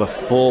 We have a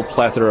full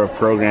plethora of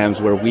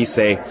programs where we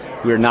say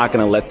we're not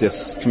going to let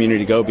this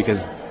community go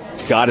because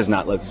God has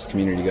not let this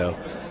community go.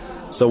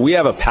 So we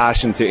have a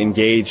passion to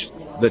engage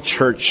the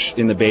church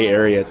in the Bay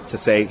Area to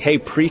say, hey,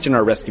 preach in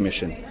our rescue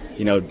mission,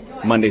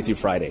 Monday through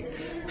Friday.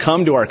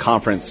 Come to our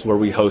conference where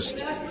we host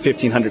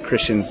 1,500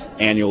 Christians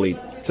annually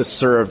to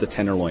serve the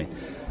Tenderloin.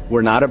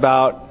 We're not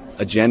about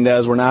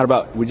agendas.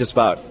 We're just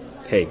about,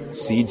 hey,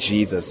 see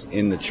Jesus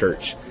in the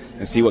church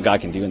and see what God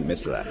can do in the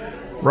midst of that.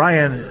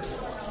 Ryan,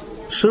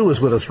 Sue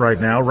is with us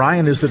right now.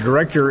 Ryan is the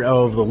director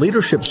of the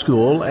leadership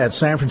school at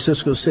San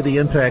Francisco City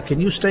Impact. Can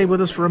you stay with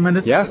us for a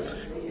minute? Yeah.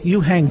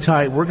 You hang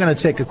tight. We're going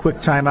to take a quick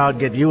time out,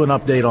 get you an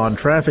update on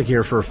traffic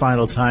here for a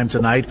final time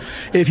tonight.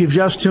 If you've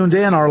just tuned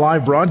in, our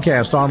live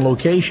broadcast on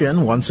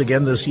location once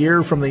again this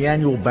year from the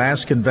annual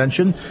Bass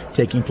Convention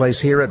taking place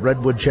here at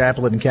Redwood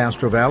Chapel in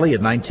Castro Valley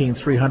at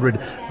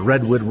 19300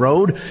 Redwood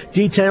Road.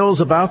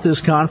 Details about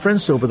this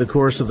conference over the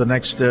course of the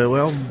next,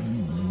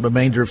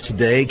 remainder of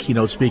today.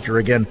 Keynote speaker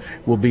again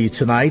will be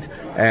tonight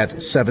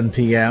at 7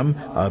 p.m.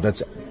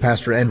 That's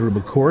Pastor Andrew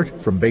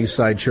McCourt from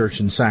Bayside Church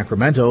in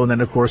Sacramento. And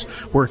then, of course,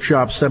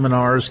 workshops,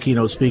 seminars,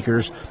 keynote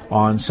speakers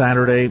on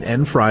Saturday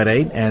and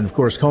Friday. And, of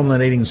course,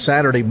 culminating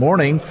Saturday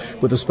morning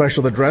with a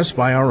special address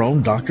by our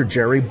own Dr.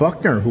 Jerry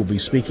Buckner, who will be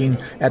speaking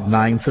at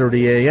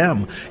 9:30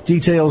 a.m.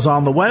 Details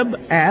on the web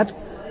at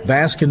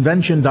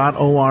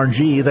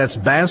bassconvention.org. That's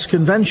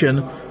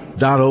bassconvention.org.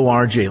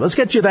 Let's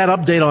get you that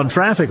update on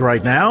traffic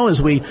right now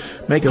as we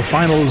make a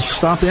final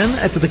stop in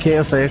at the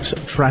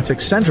KFAX Traffic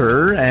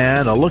Center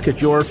and a look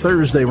at your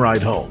Thursday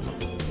ride home.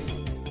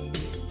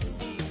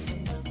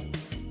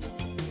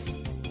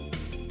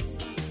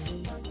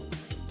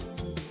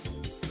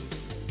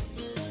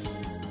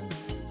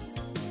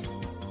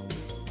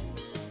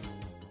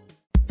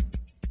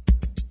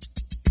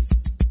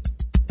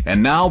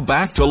 And now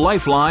back to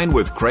Lifeline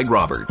with Craig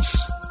Roberts.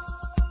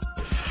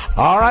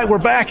 All right, we're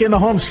back in the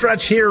home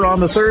stretch here on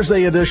the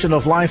Thursday edition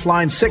of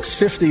Lifeline,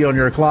 6:50 on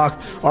your clock.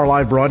 Our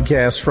live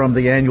broadcast from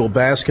the annual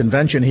Bass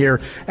Convention here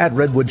at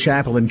Redwood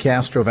Chapel in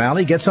Castro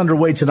Valley gets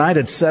underway tonight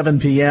at 7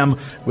 p.m.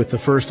 with the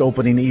first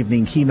opening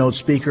evening keynote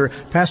speaker,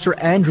 Pastor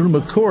Andrew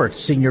McCourt,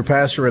 senior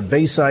pastor at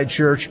Bayside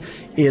Church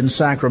in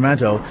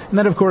Sacramento. And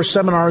then, of course,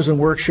 seminars and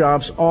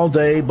workshops all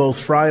day, both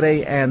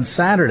Friday and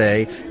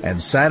Saturday.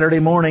 And Saturday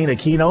morning, a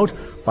keynote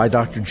by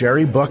Dr.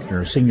 Jerry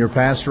Buckner, senior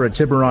pastor at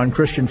Tiburon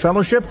Christian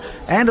Fellowship,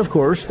 and, of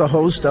course, the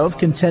host of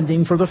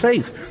Contending for the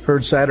Faith,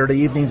 heard Saturday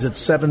evenings at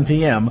 7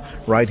 p.m.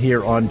 right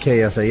here on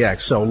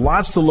KFAX. So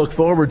lots to look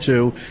forward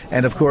to,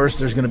 and, of course,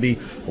 there's going to be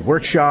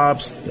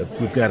workshops.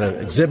 We've got an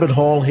exhibit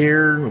hall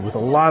here with a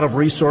lot of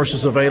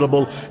resources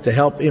available to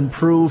help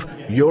improve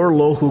your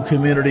local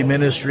community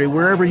ministry,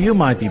 wherever you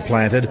might be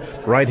planted,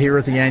 right here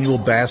at the annual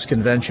Bass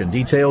Convention.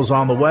 Details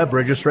on the web,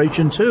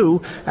 registration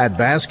too, at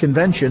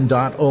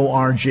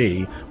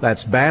bassconvention.org.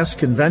 That's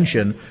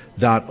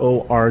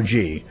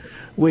bassconvention.org.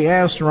 We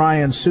asked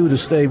Ryan Sue to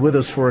stay with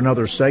us for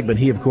another segment.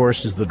 He, of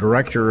course, is the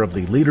director of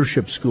the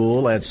leadership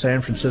school at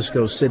San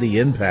Francisco City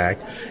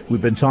Impact. We've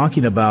been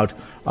talking about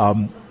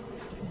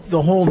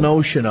the whole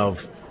notion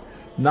of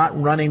not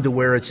running to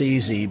where it's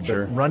easy,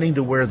 but running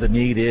to where the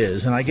need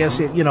is. And I guess,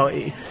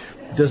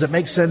 does it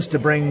make sense to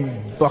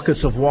bring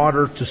buckets of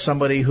water to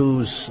somebody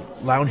who's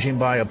lounging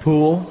by a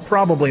pool?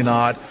 Probably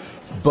not.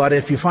 But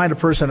if you find a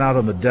person out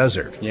in the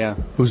desert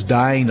who's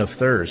dying of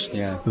thirst,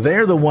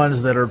 they're the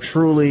ones that are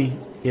truly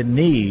in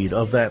need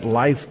of that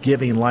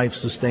life-giving,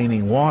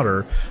 life-sustaining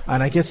water.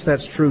 And I guess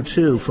that's true,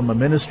 too, from a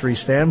ministry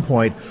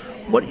standpoint.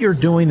 What you're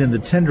doing in the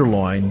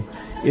Tenderloin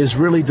is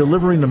really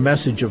delivering a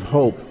message of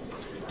hope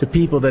to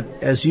people that,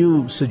 as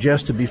you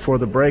suggested before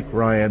the break,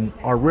 Ryan,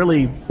 are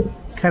really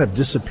kind of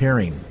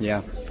disappearing.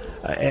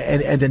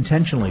 And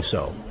intentionally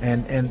so.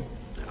 And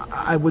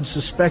I would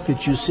suspect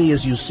that you see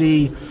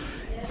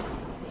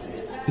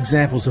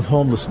examples of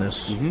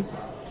homelessness,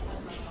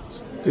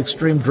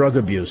 extreme drug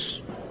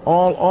abuse,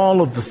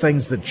 all of the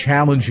things that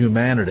challenge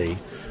humanity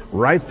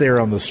right there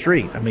on the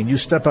street. I mean, you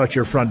step out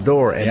your front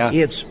door and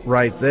it's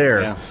right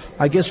there.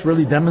 I guess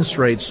really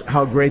demonstrates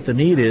how great the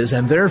need is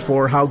and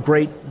therefore how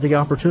great the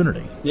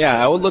opportunity.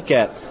 I would look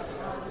at,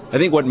 I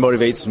think what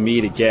motivates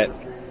me to get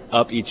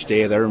up each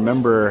day is I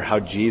remember how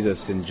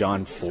Jesus in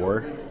John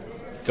 4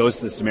 goes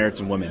to the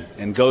Samaritan woman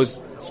and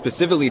goes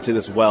specifically to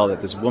this well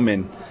that this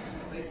woman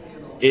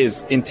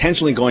is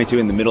intentionally going to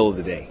in the middle of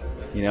the day,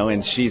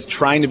 and she's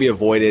trying to be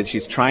avoided.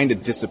 She's trying to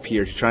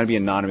disappear. She's trying to be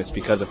anonymous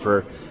because of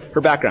her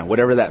background,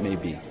 whatever that may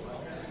be.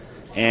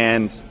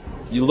 And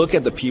you look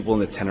at the people in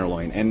the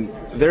Tenderloin, and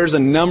there's a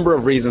number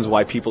of reasons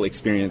why people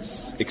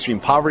experience extreme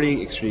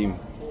poverty, extreme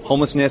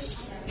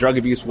homelessness, drug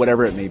abuse,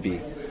 whatever it may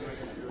be.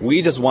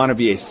 We just want to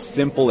be a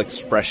simple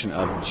expression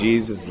of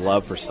Jesus'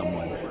 love for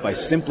someone by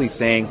simply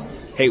saying,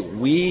 hey,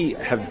 we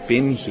have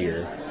been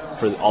here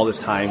for all this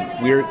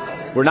time.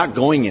 We're not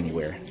going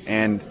anywhere.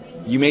 And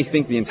you may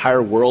think the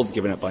entire world's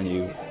given up on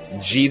you.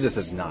 Jesus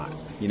is not,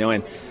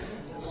 and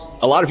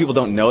a lot of people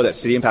don't know that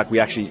City Impact, we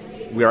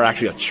are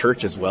actually a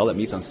church as well that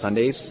meets on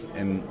Sundays.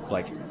 And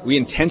we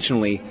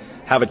intentionally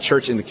have a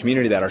church in the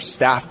community that our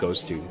staff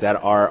goes to, that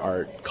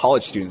our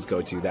college students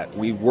go to, that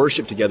we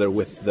worship together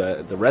with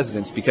the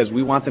residents, because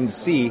we want them to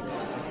see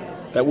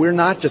that we're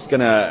not just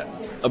going to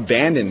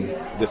abandon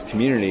this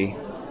community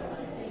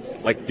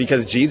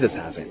because Jesus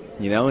hasn't,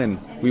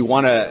 and we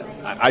want to,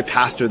 I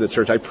pastor the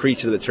church, I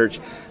preach to the church.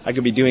 I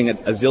could be doing a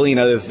zillion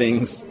other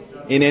things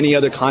in any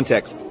other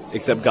context,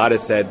 except God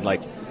has said,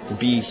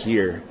 be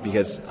here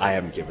because I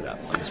haven't given up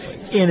on this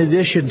place. In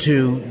addition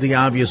to the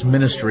obvious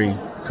ministry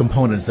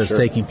components that's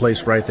taking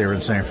place right there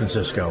in San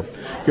Francisco,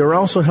 you're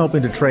also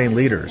helping to train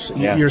leaders.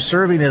 Yeah. You're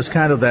serving as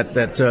kind of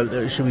that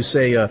should we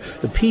say,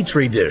 the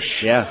petri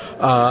dish,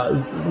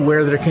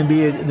 where there can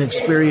be an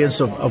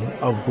experience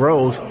of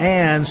growth,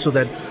 and so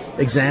that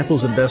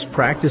examples and best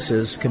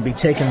practices can be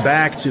taken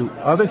back to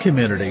other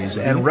communities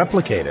and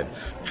replicated.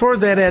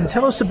 Toward that end,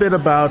 tell us a bit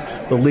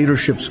about the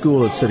Leadership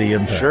School at City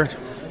Impact. Sure.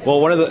 Well,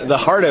 one of the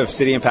heart of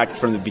City Impact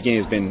from the beginning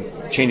has been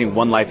changing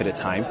one life at a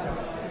time.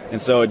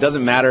 And so it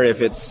doesn't matter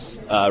if it's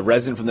a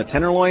resident from the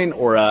Tenderloin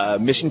or a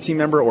mission team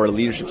member or a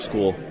leadership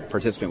school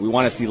participant. We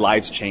want to see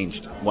lives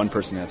changed one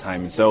person at a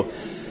time. And so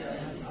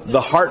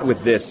the heart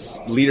with this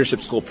leadership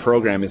school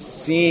program is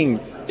seeing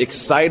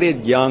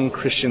excited young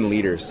Christian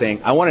leaders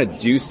saying, I want to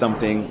do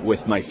something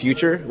with my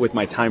future, with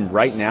my time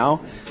right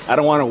now. I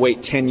don't want to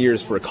wait 10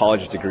 years for a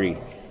college degree.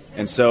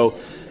 And so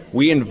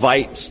we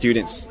invite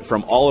students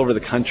from all over the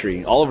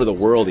country, all over the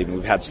world even.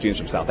 We've had students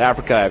from South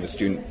Africa. I have a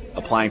student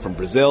applying from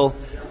Brazil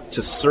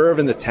to serve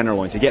in the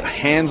Tenderloin, to get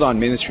hands-on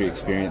ministry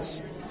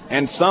experience.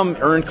 And some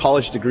earn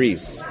college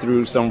degrees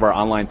through some of our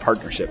online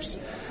partnerships.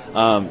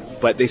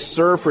 But they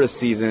serve for a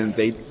season.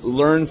 They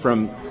learn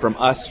from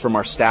us, from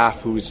our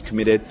staff who's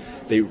committed.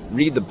 They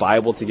read the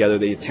Bible together.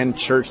 They attend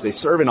church. They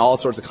serve in all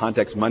sorts of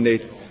contexts,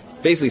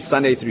 basically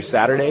Sunday through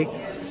Saturday.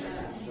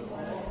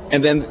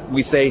 And then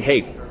we say,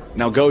 hey,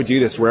 now go do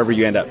this wherever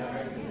you end up.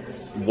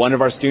 One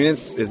of our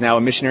students is now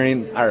a missionary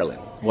in Ireland.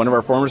 One of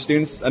our former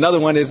students, another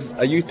one is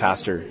a youth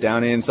pastor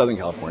down in Southern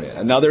California.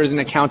 Another is an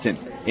accountant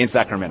in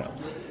Sacramento.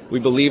 We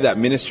believe that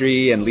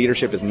ministry and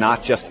leadership is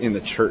not just in the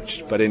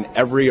church, but in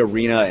every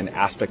arena and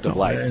aspect of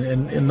life.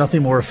 And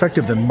nothing more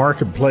effective than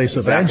marketplace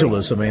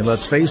evangelism. I mean,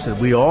 let's face it,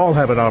 we all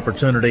have an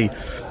opportunity.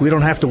 We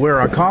don't have to wear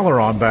our collar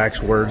on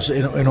backwards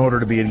in order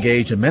to be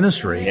engaged in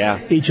ministry.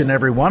 Yeah. Each and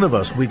every one of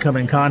us, we come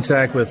in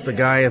contact with the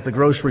guy at the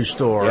grocery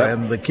store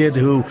and the kid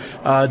who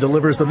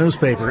delivers the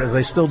newspaper.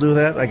 They still do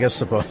that, I guess,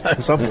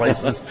 some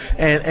places.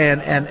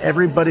 and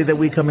everybody that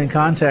we come in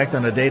contact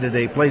on a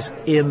day-to-day place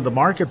in the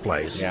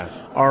marketplace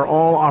are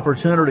all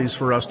opportunities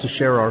for us to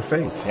share our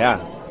faith.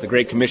 Yeah. The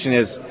Great Commission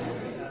is,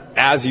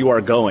 as you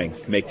are going,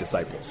 make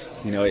disciples.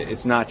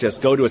 It's not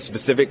just go to a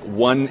specific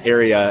one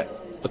area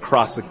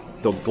across the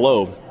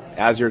globe.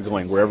 As you're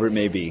going, wherever it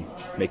may be,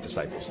 make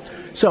disciples.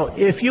 So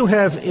if you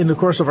have, in the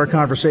course of our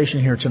conversation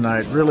here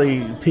tonight,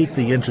 really piqued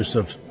the interest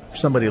of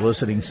somebody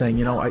listening saying,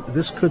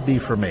 this could be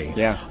for me.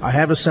 Yeah. I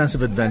have a sense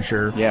of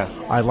adventure. Yeah.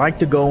 I like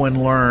to go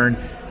and learn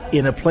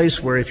in a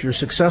place where if you're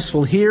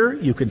successful here,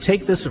 you can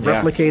take this and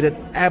replicate it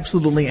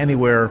absolutely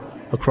anywhere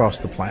across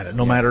the planet,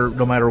 no matter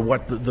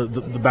what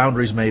the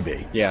boundaries may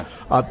be. Yeah.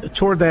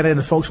 Toward that end,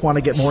 if folks want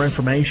to get more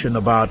information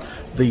about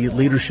the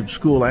Leadership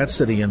School at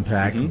City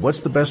Impact,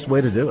 what's the best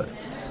way to do it?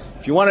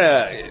 If you want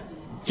to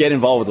get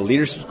involved with the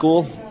Leadership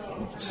School,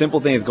 simple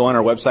thing is go on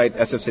our website,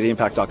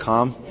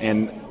 sfcityimpact.com,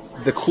 and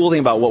the cool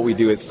thing about what we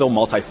do is so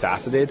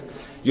multifaceted.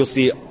 You'll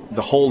see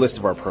the whole list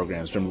of our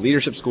programs, from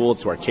Leadership School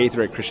to our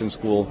K-8 Christian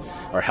School,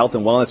 our Health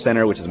and Wellness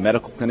Center, which is a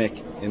medical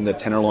clinic in the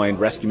Tenderloin,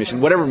 Rescue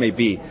Mission, whatever it may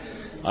be.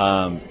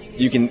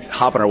 You can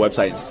hop on our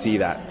website and see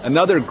that.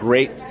 Another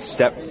great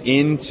step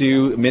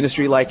into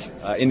ministry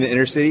in the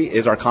inner city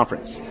is our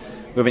conference.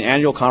 We have an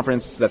annual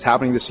conference that's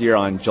happening this year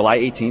on July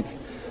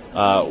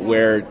 18th,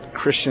 where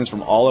Christians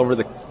from all over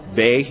the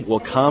Bay will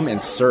come and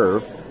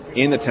serve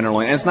in the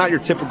Tenderloin. And it's not your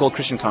typical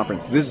Christian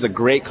conference. This is a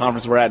great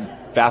conference. We're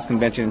at Fast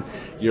Convention.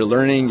 You're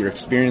learning, you're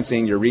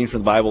experiencing, you're reading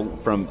from the Bible,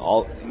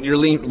 you're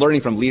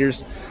learning from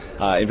leaders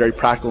in very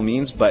practical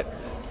means. But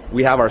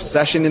we have our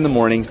session in the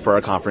morning for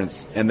our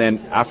conference, and then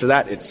after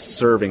that, it's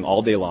serving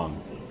all day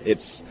long.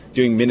 It's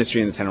doing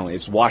ministry in the Tenderloin.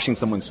 It's washing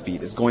someone's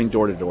feet. It's going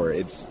door to door.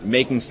 It's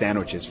making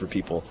sandwiches for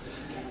people.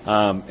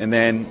 And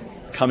then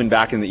coming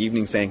back in the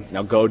evening saying,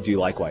 now go do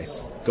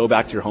likewise. Go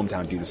back to your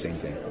hometown, do the same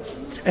thing.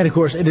 And, of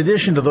course, in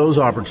addition to those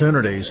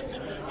opportunities,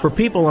 for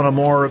people on a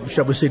more,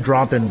 shall we say,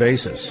 drop-in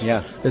basis,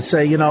 that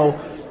say, you know,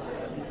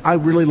 I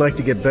really like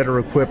to get better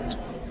equipped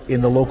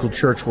in the local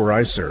church where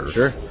I serve.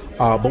 Sure.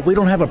 But we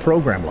don't have a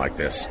program like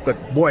this.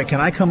 But, boy,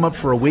 can I come up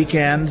for a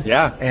weekend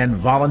and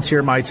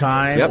volunteer my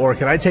time? Yep. Or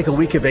can I take a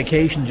week of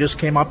vacation, just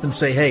came up and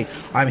say, hey,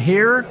 I'm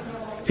here,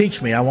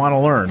 teach me, I want to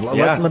learn.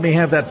 Let me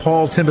have that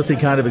Paul Timothy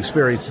kind of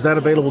experience. Is that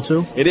available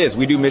too? It is.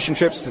 We do mission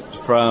trips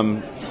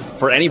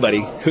for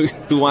anybody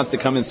who wants to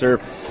come and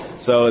serve.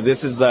 So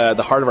this is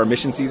the heart of our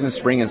mission season,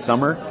 spring and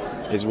summer,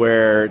 is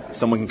where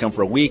someone can come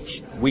for a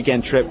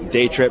weekend trip,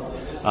 day trip,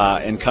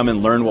 and come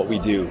and learn what we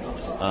do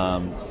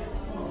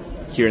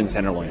here in the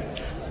Tenderloin.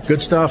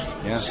 Good stuff.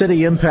 Yeah.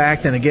 City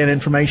Impact, and again,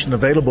 information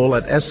available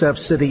at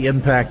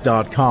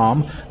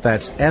sfcityimpact.com.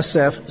 That's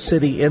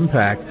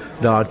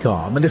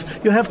sfcityimpact.com. And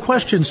if you have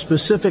questions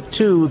specific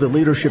to the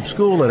Leadership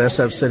School at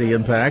SF City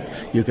Impact,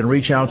 you can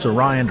reach out to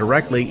Ryan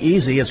directly.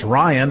 Easy. It's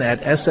Ryan at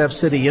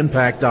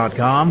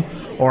sfcityimpact.com.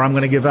 Or I'm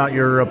going to give out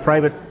your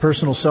private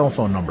personal cell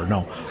phone number.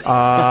 No.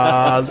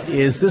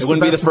 Is this it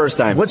wouldn't be the first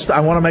time.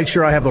 I want to make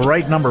sure I have the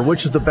right number.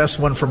 Which is the best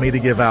one for me to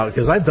give out?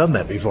 Because I've done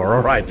that before.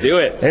 All right. Do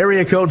it.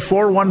 Area code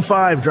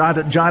 415.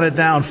 Jot it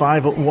down.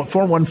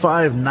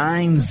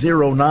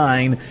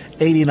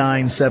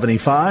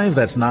 415-909-8975.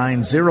 That's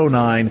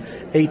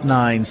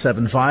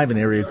 909-8975 in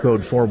area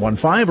code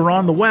 415. Or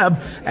on the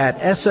web at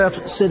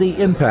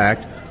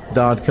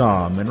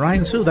sfcityimpact.com. And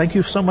Ryan Sue, thank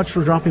you so much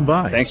for dropping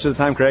by. Thanks for the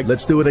time, Craig.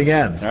 Let's do it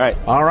again.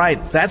 All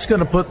right. That's going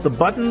to put the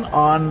button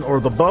on,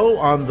 or the bow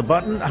on the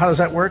button. How does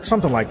that work?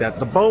 Something like that.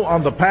 The bow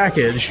on the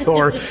package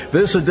for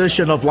this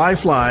edition of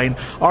Lifeline.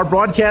 Our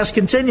broadcast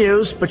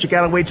continues, but you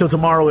got to wait till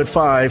tomorrow at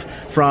 5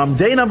 from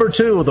day number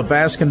 2 of the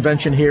Bass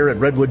Convention here at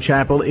Redwood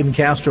Chapel in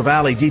Castro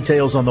Valley.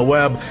 Details on the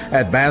web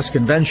at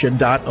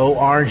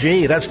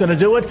bassconvention.org. That's going to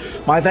do it.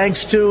 My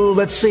thanks to,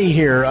 let's see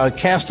here, a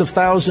cast of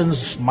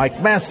thousands, Mike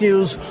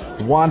Matthews,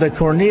 Wanda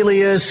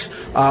Cornelius,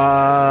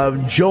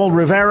 Joel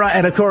Rivera,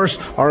 and, of course,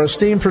 our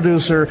esteemed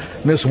producer,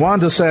 Miss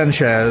Wanda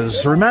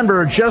Sanchez.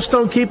 Remember, just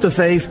don't keep the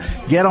faith.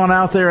 Get on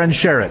out there and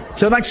share it.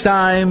 Till next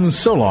time,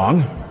 so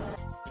long.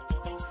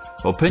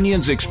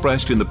 Opinions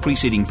expressed in the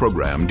preceding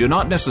program do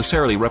not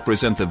necessarily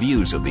represent the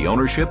views of the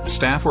ownership,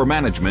 staff, or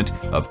management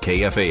of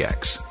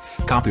KFAX.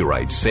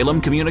 Copyright Salem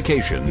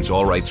Communications,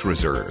 all rights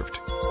reserved.